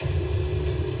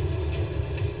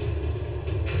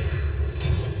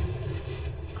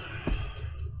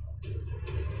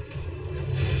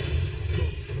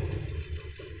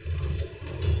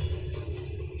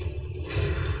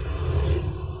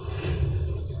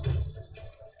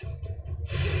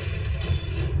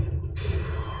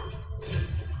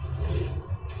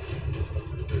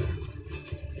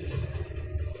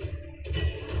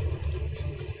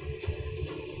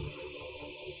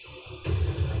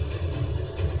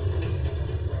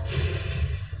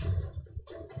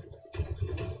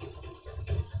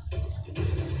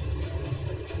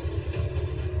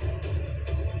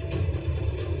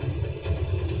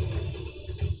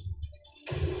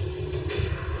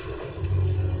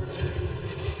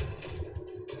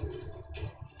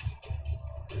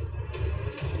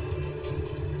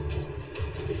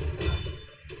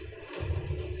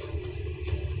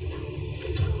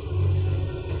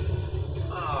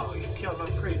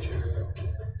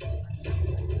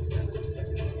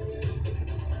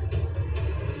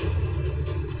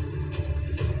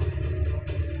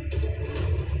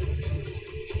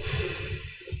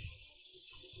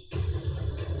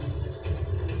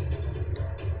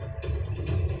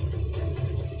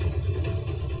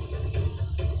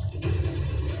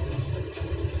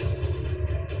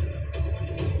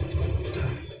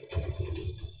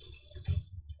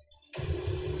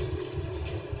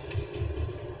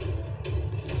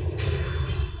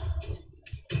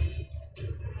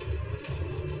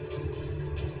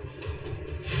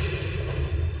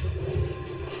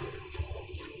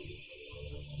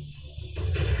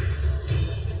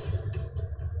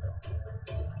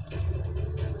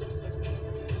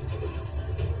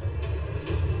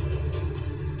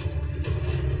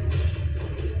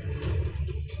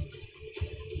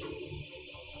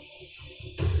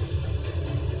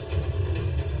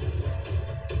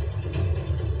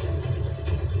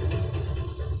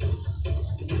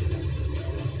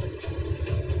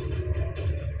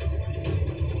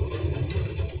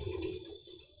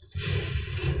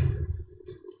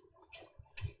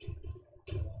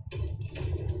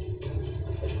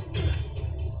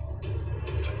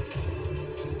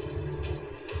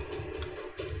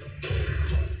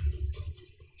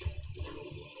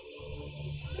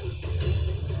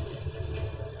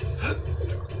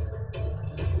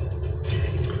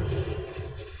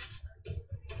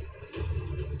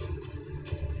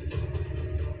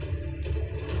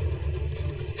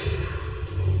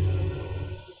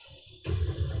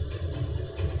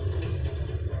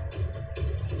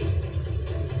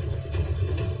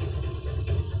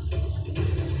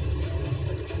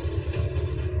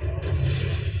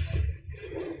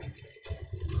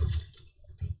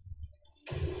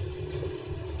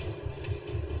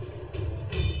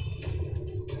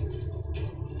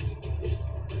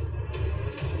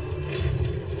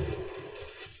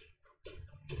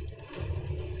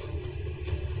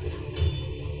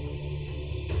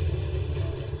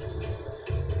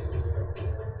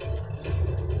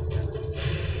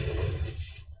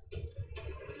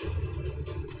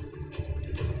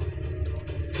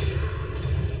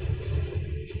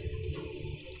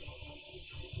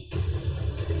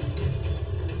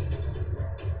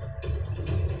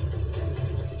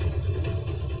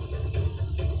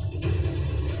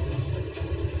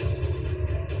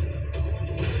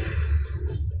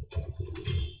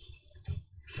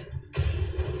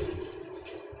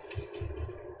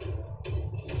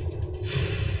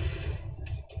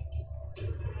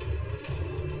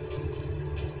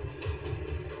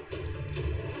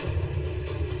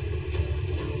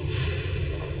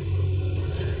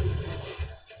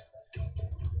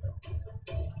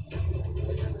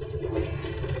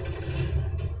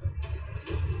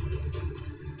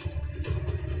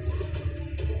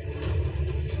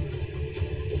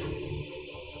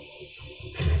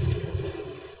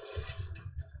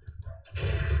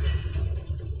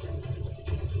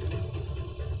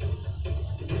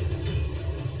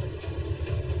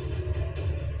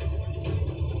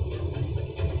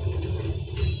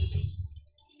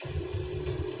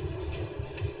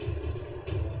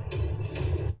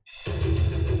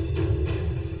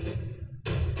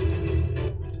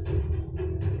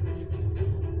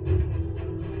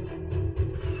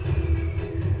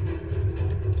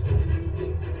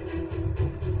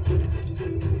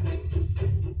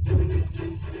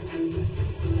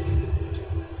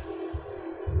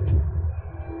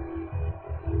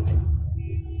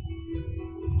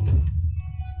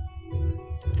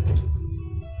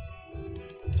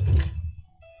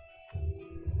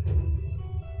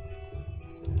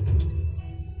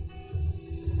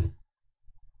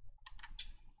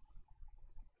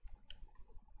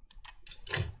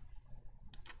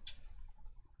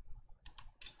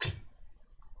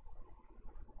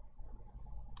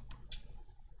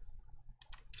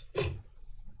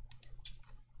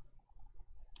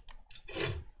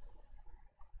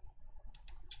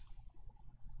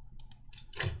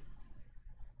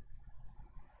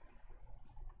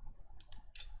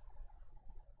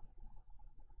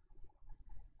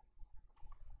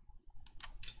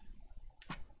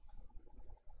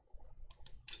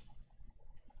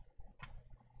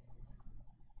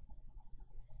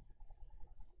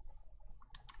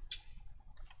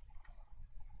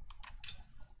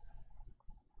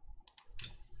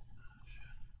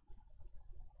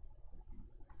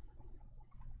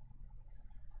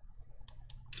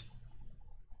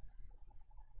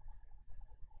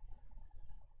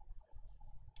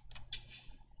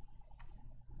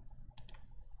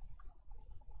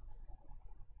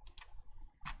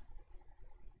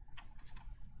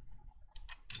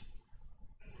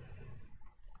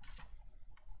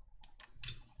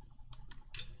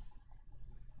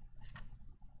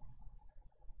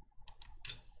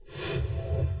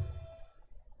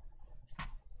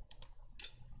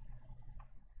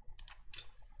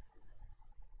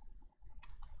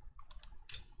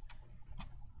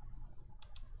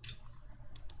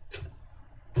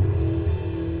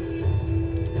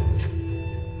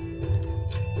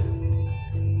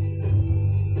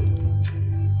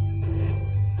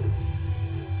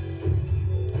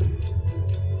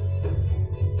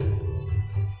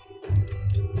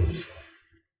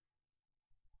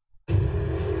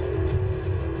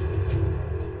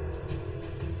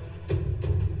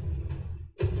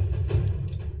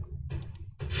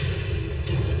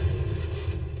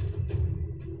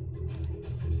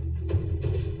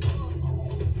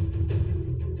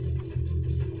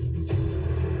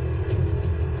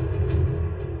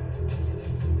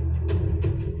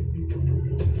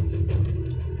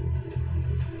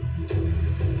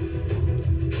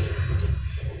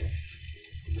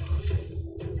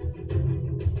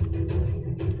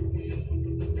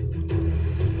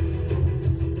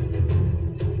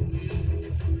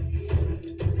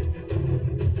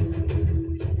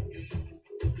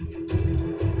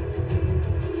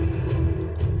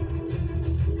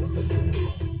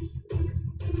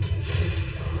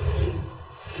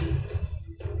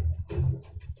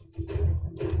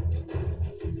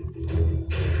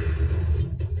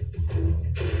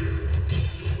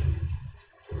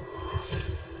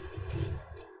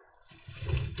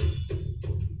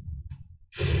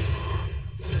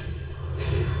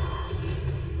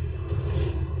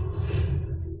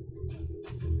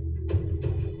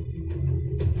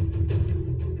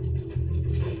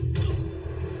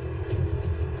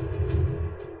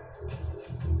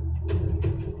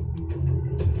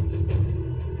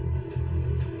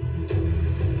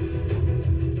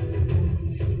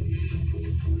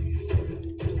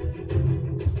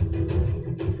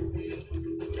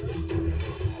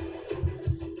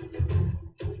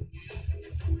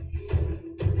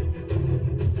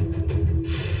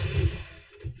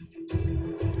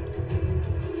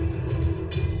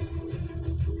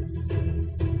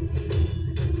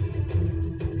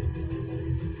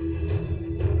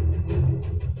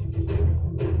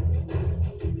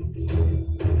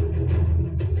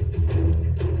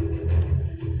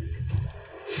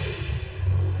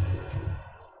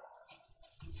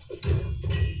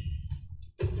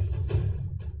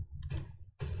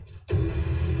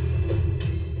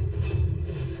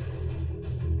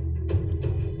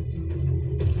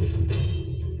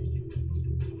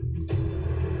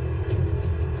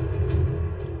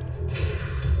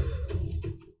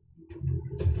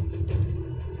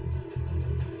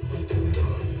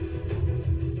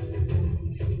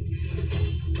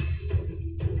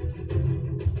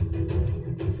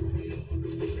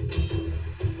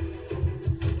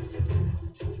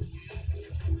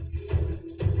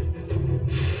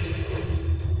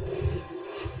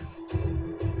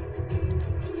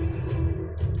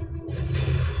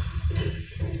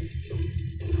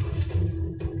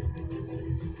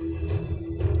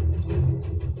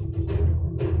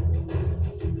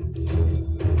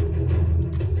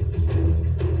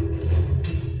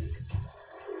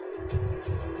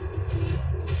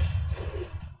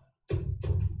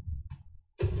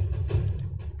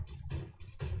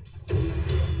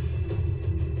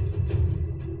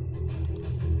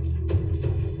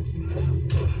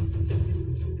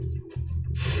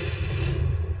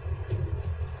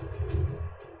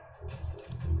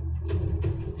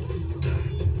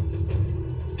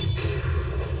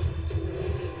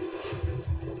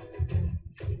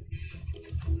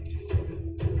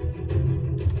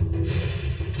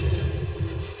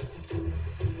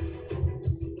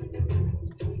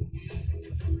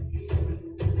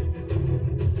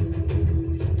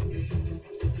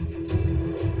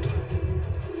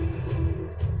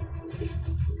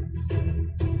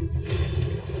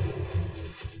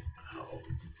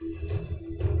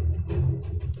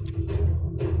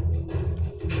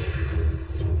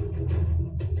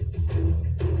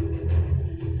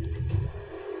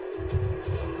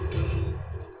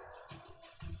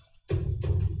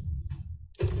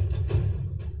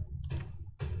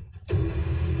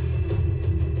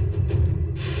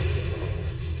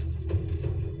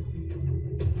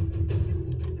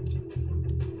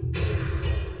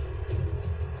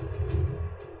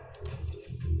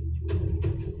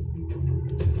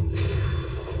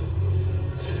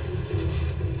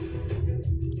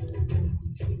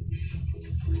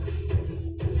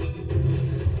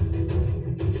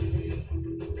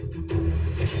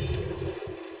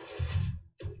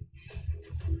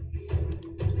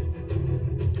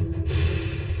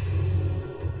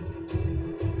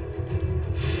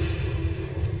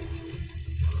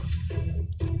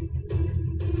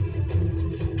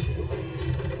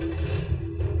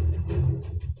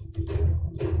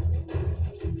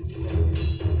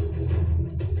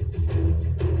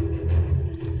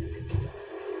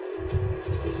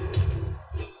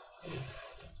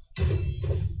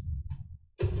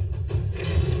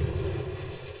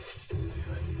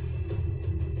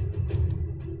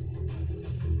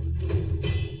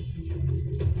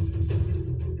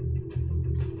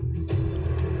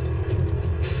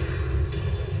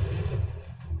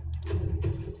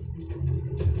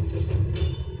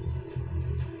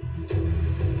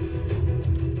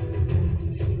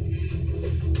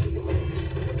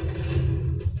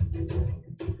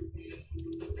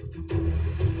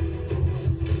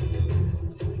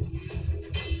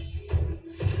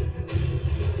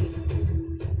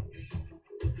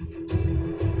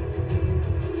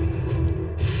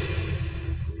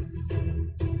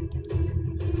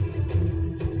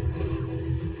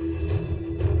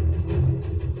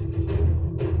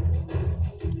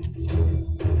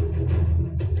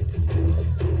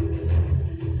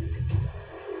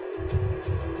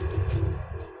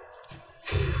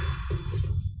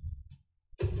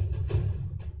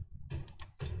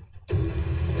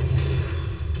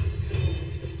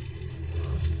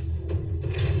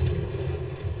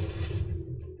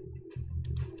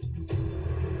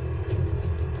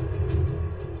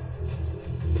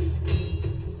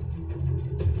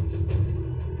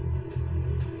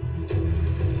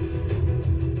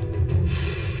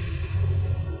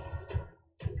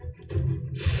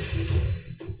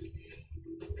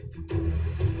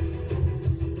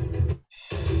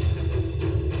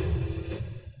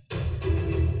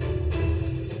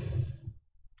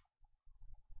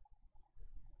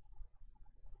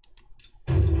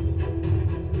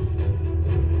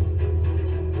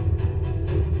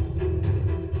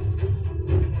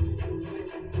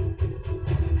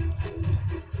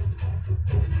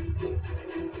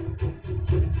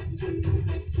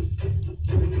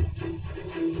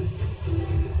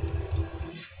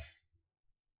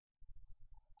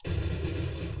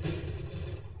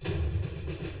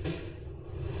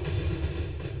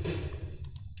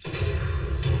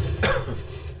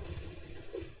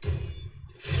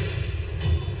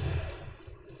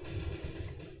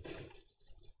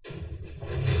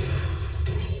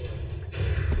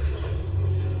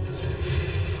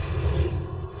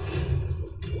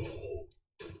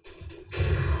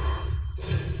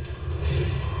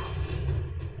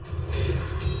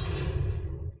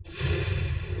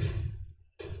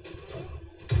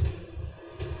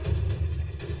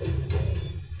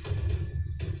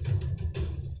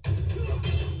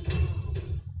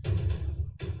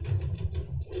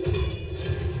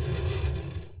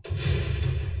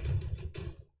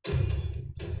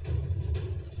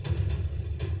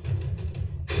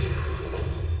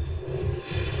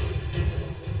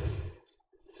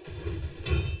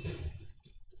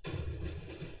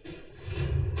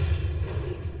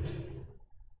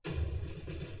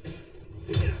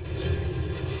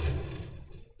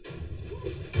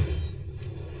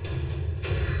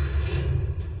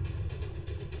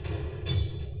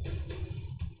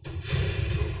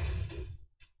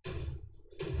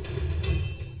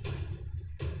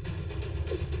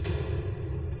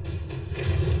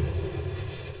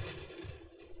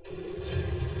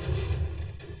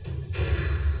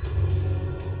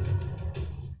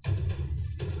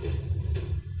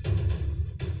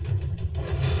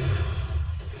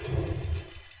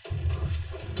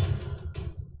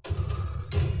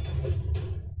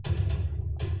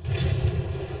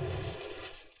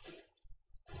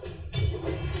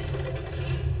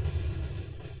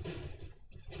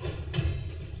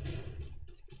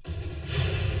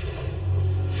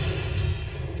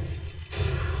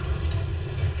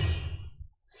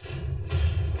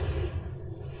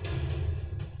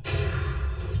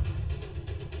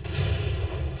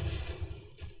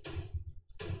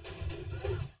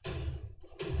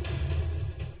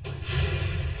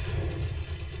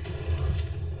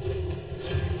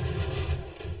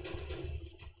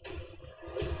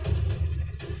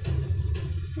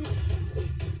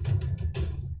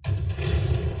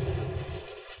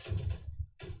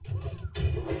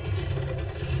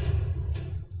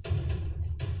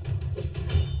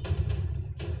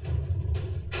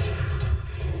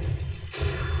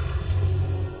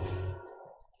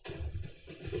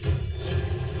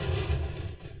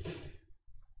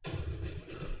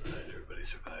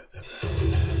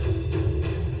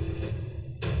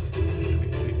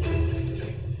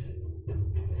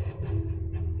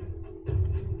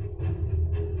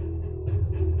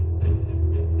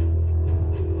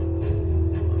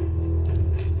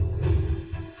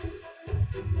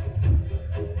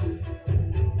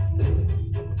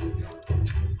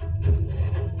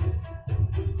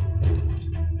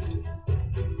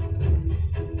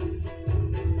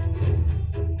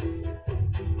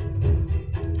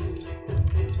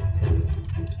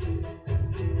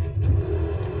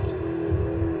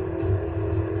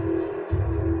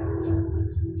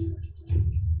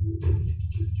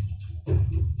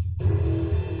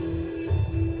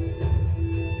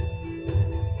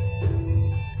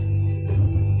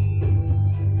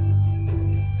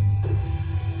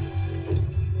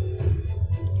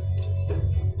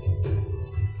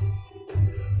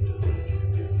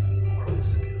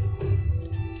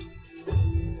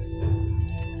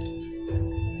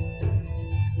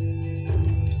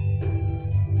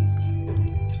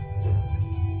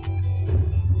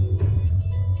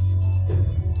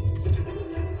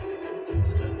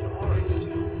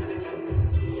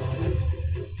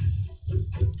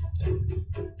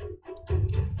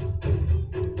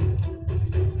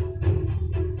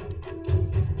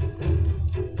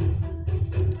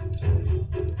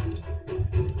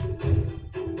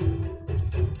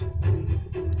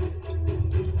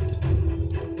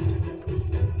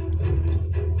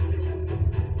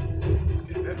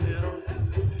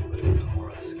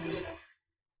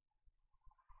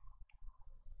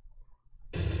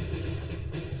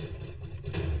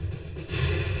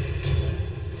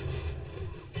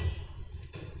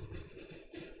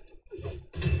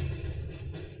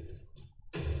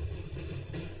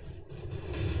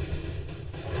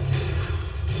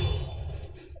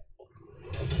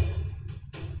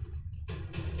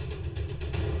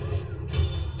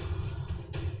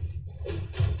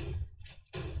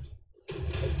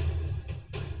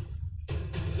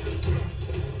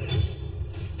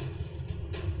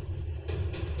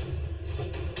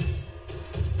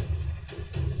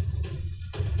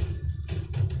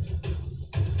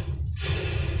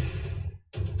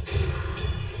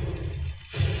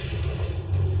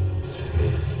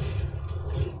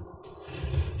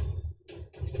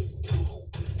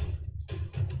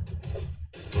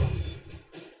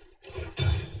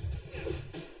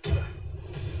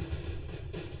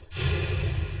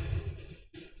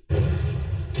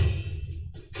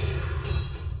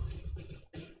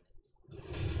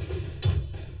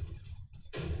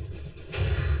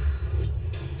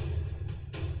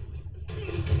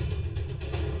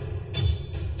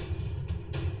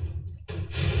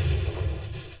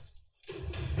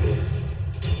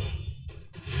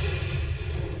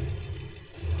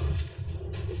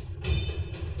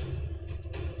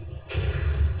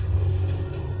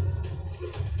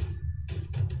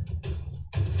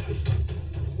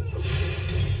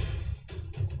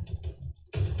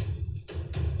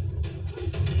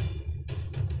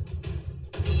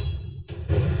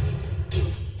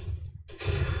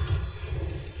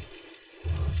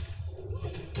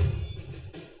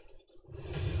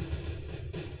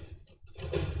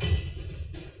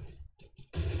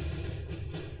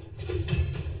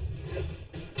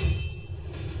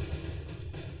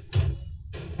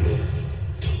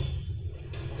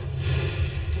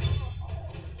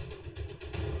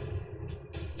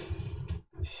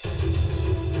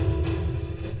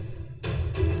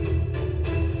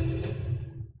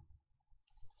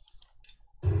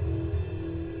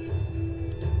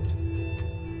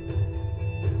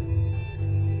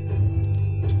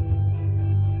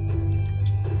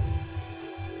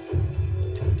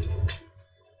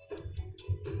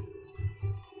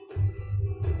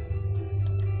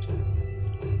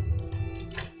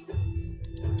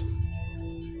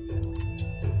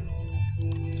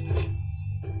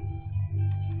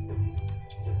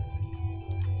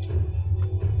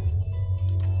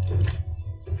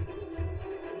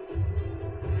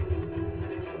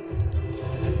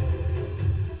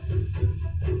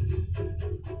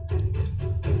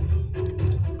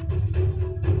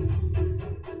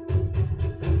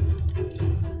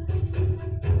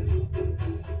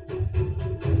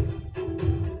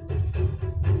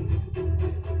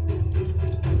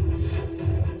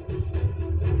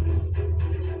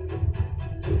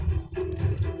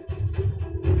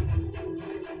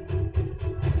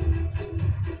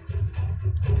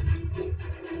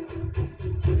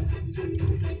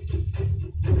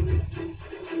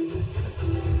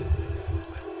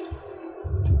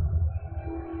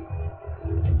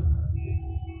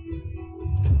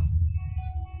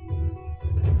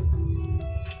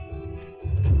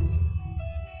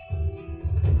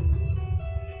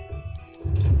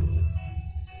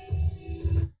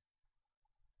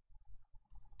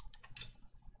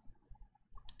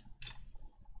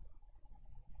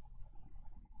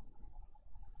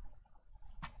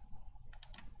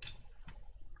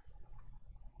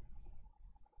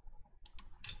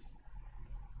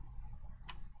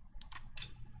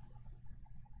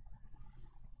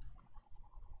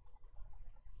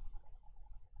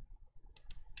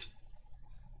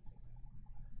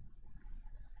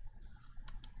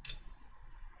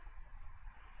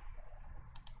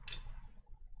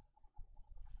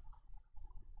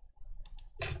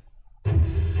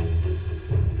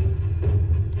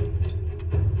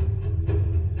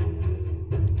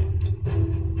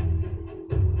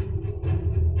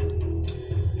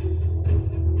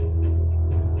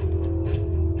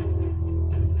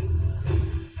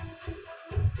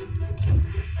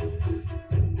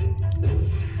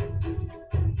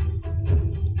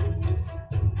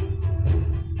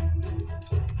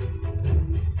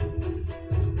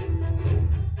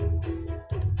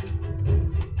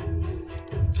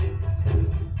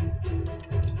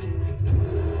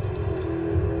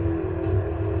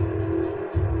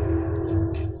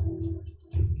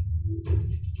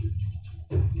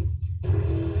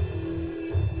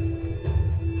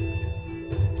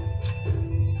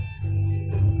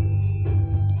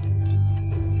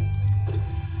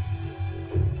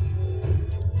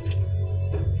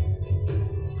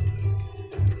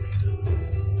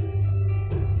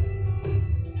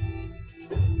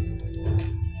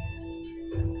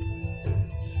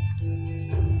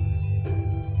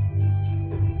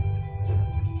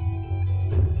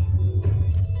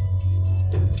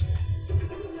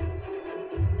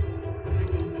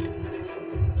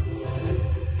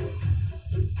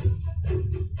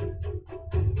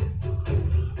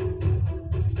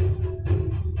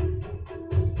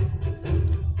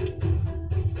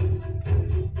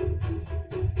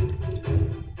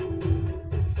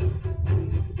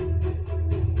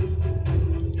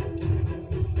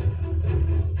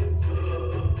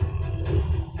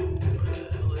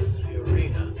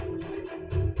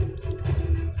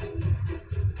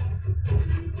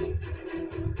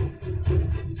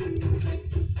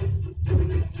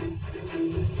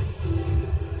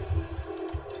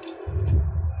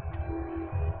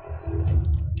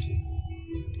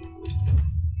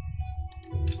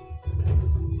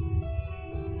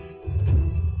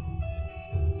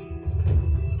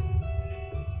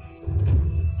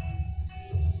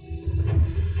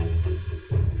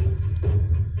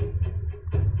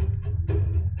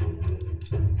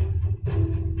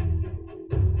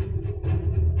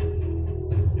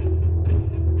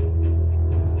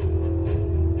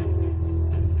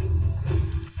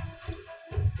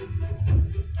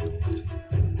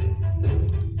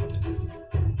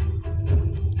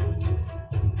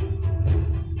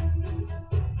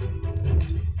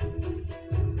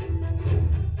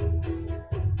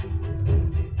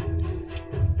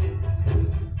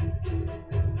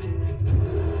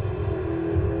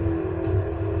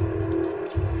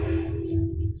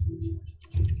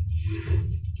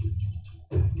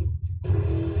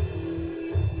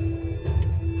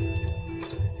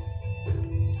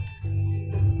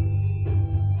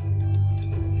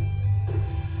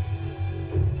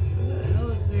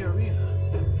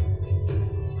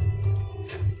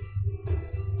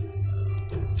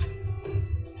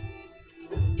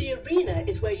 The arena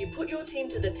is where you put your team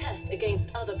to the test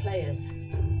against other players.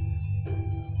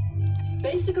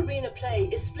 Basic arena play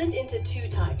is split into two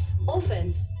types,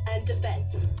 offense and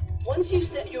defense. Once you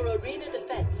set your arena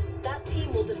defense, that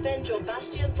team will defend your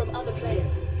bastion from other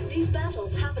players. These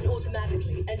battles happen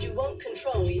automatically and you won't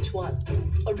control each one.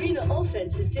 Arena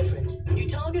offense is different. You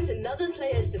target another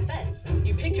player's defense,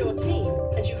 you pick your team,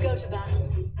 and you go to battle.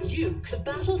 The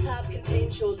battle tab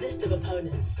contains your list of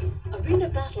opponents. Arena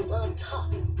battles are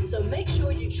tough, so make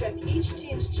sure you check each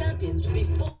team's champions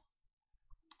before.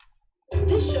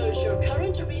 This shows your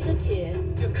current arena tier,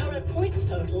 your current points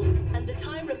total, and the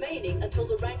time remaining until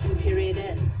the ranking period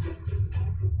ends.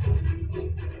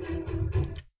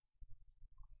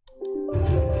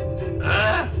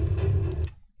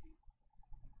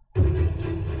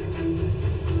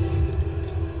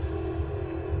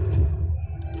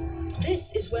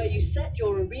 This is where you set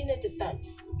your arena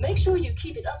defense. Make sure you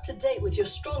keep it up to date with your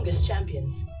strongest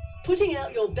champions. Putting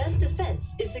out your best defense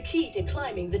is the key to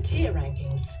climbing the tier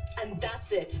rankings. And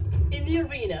that's it. In the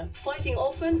arena, fighting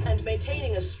often and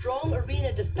maintaining a strong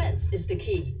arena defense is the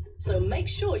key. So make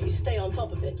sure you stay on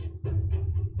top of it.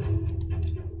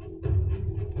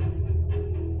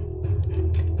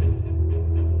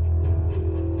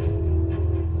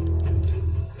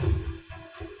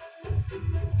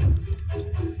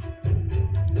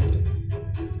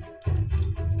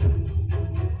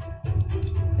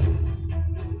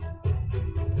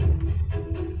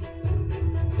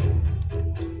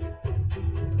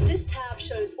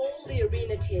 Shows all the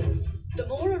arena tiers. The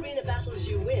more arena battles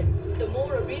you win, the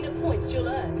more arena points you'll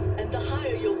earn, and the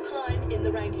higher you'll climb in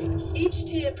the rankings. Each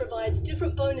tier provides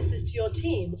different bonuses to your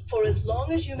team for as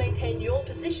long as you maintain your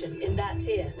position in that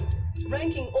tier.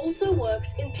 Ranking also works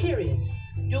in periods.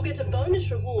 You'll get a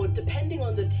bonus reward depending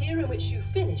on the tier in which you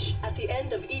finish at the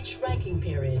end of each ranking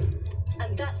period.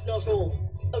 And that's not all.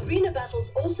 Arena battles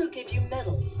also give you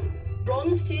medals.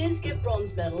 Bronze tiers give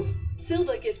bronze medals.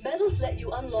 Silver gift medals let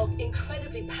you unlock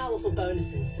incredibly powerful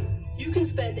bonuses. You can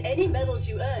spend any medals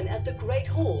you earn at the Great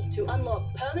Hall to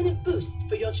unlock permanent boosts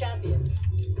for your champions.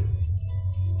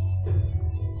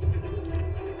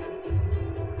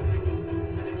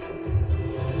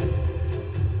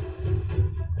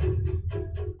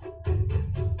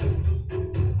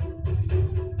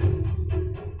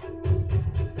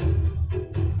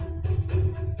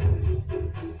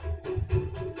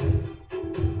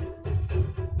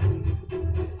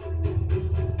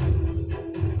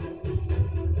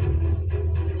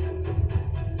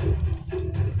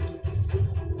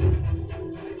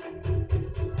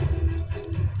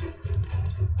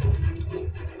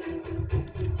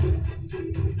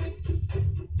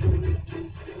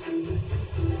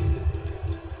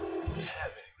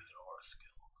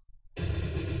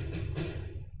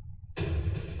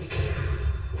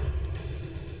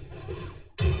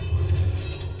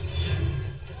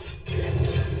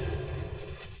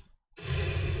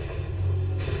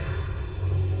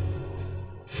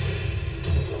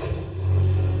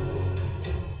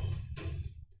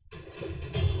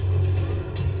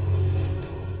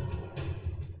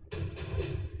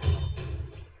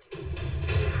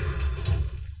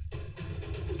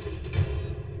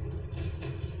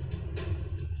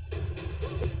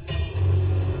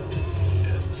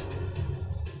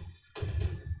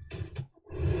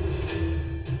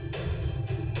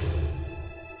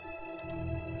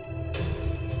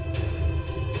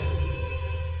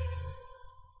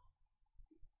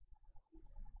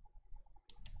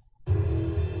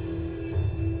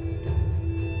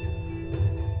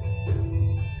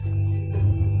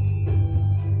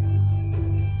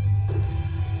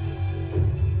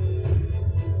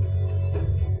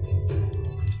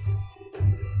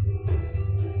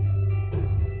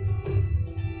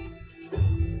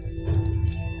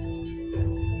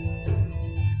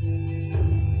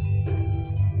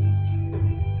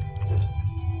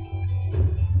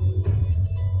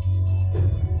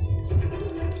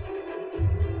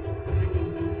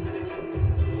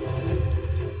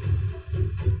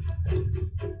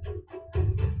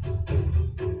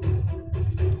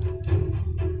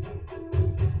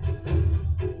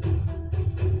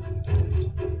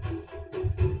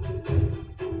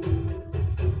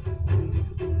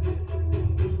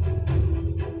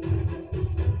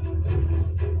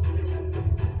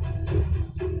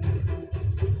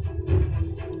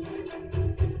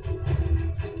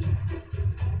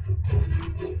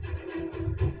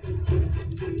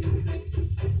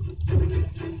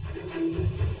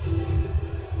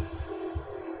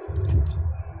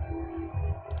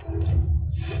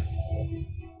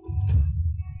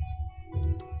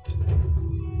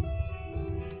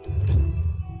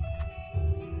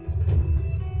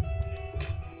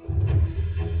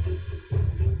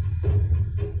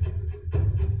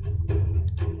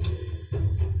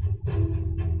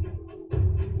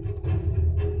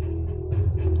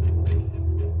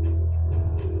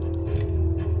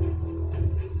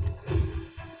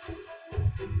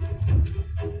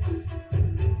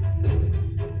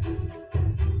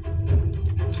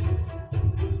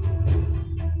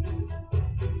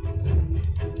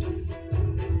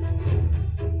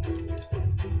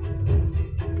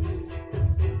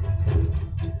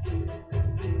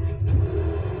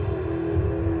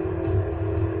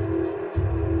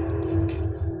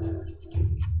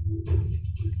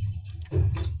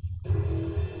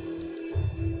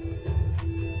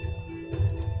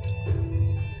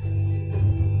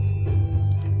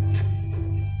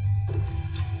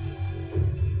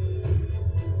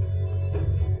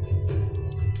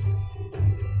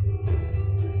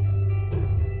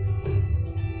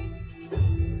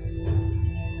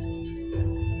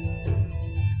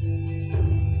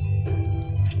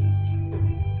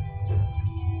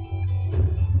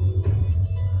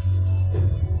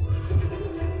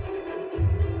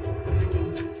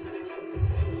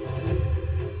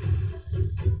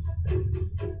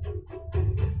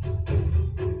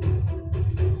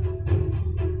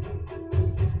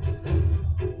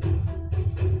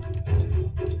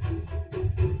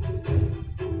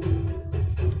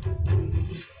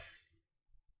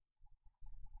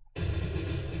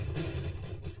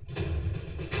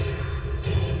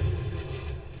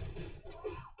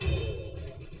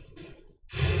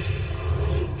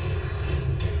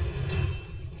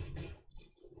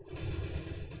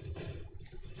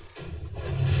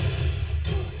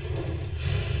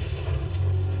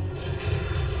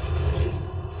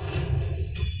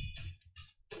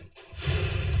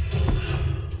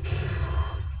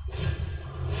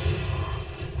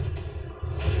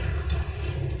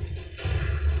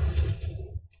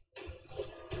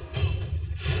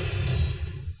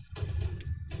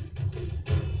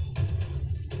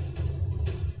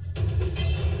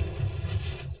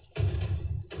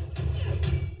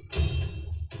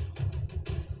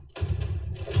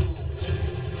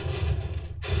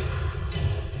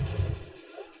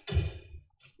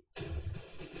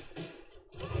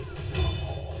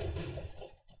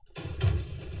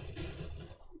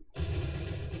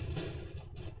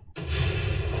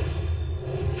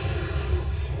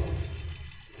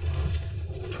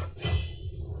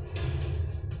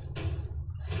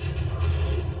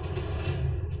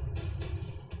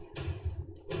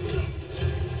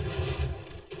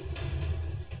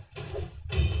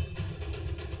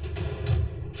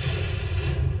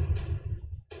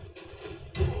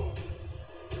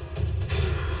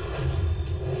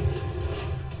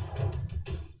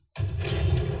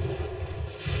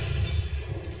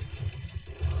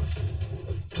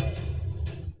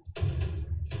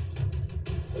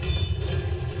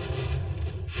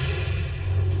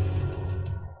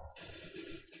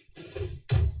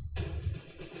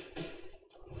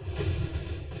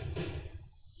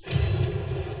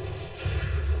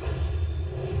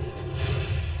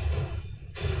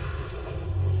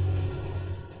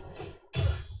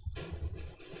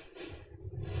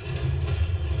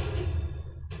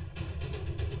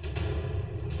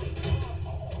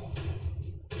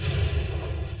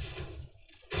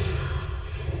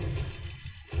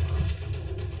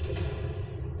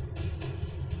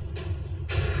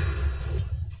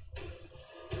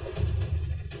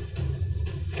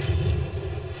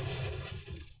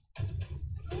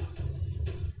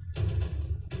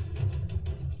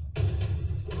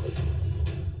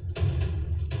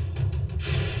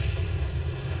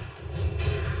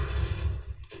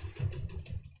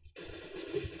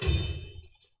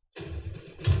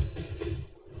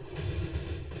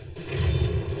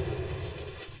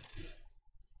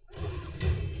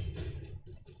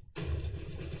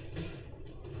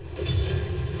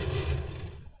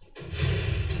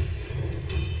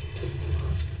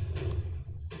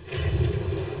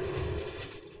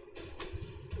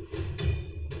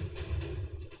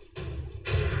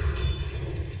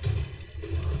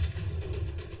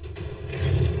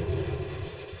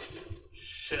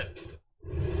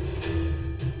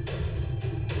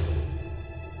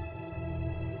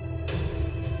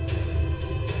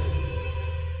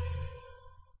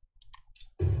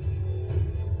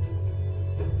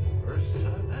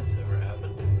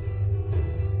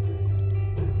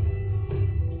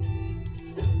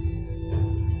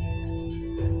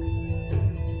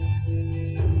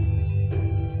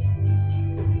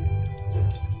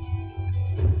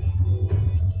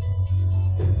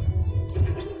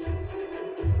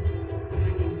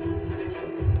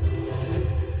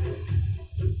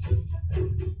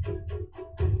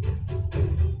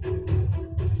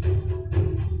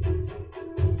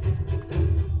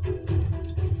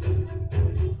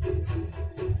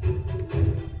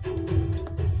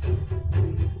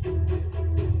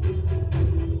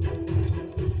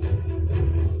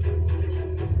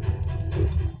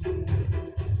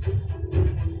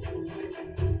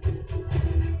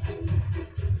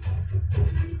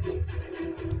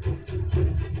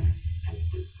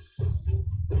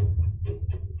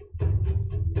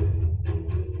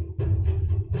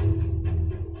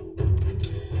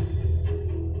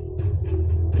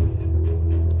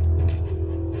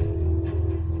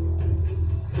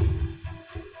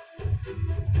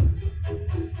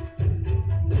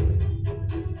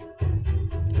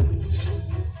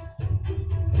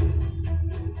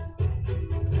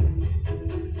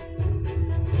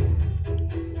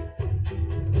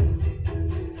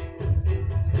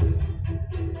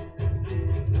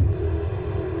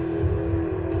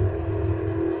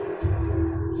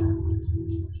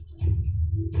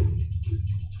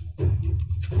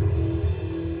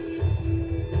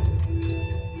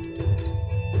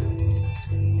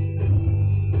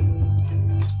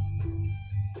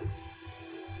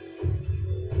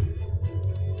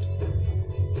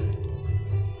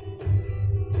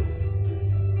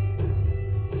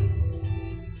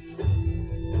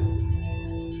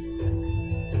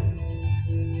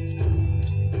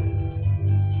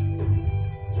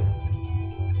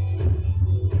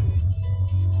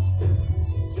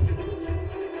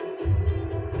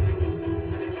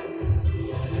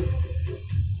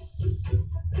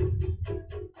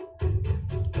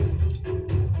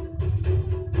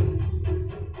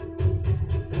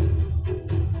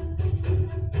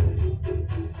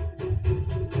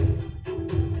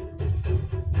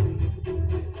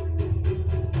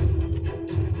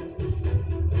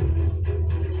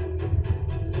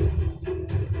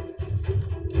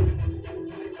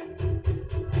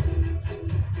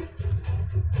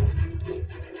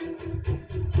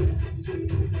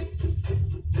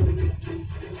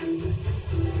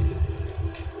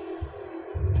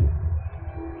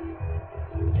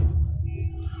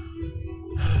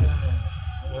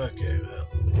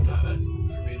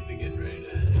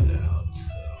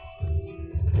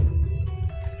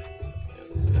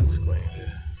 going to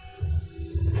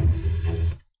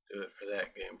do it for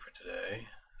that game for today.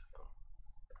 So,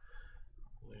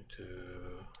 I'm going to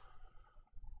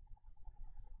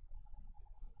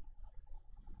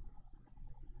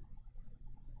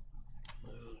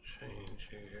little change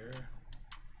here.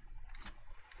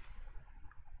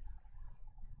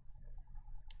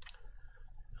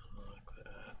 Unlock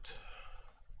that.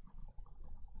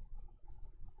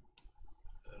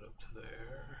 That up to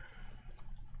there.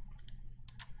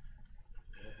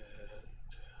 Add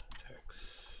text.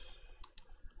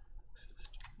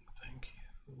 System, thank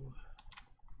you.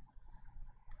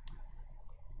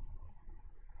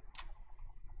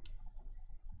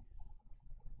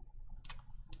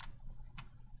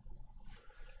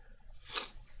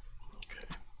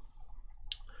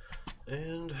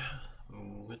 And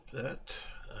with that,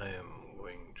 I am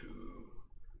going to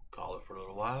call it for a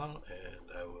little while,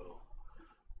 and I will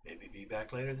maybe be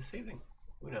back later this evening.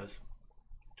 Who knows?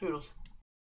 Toodles.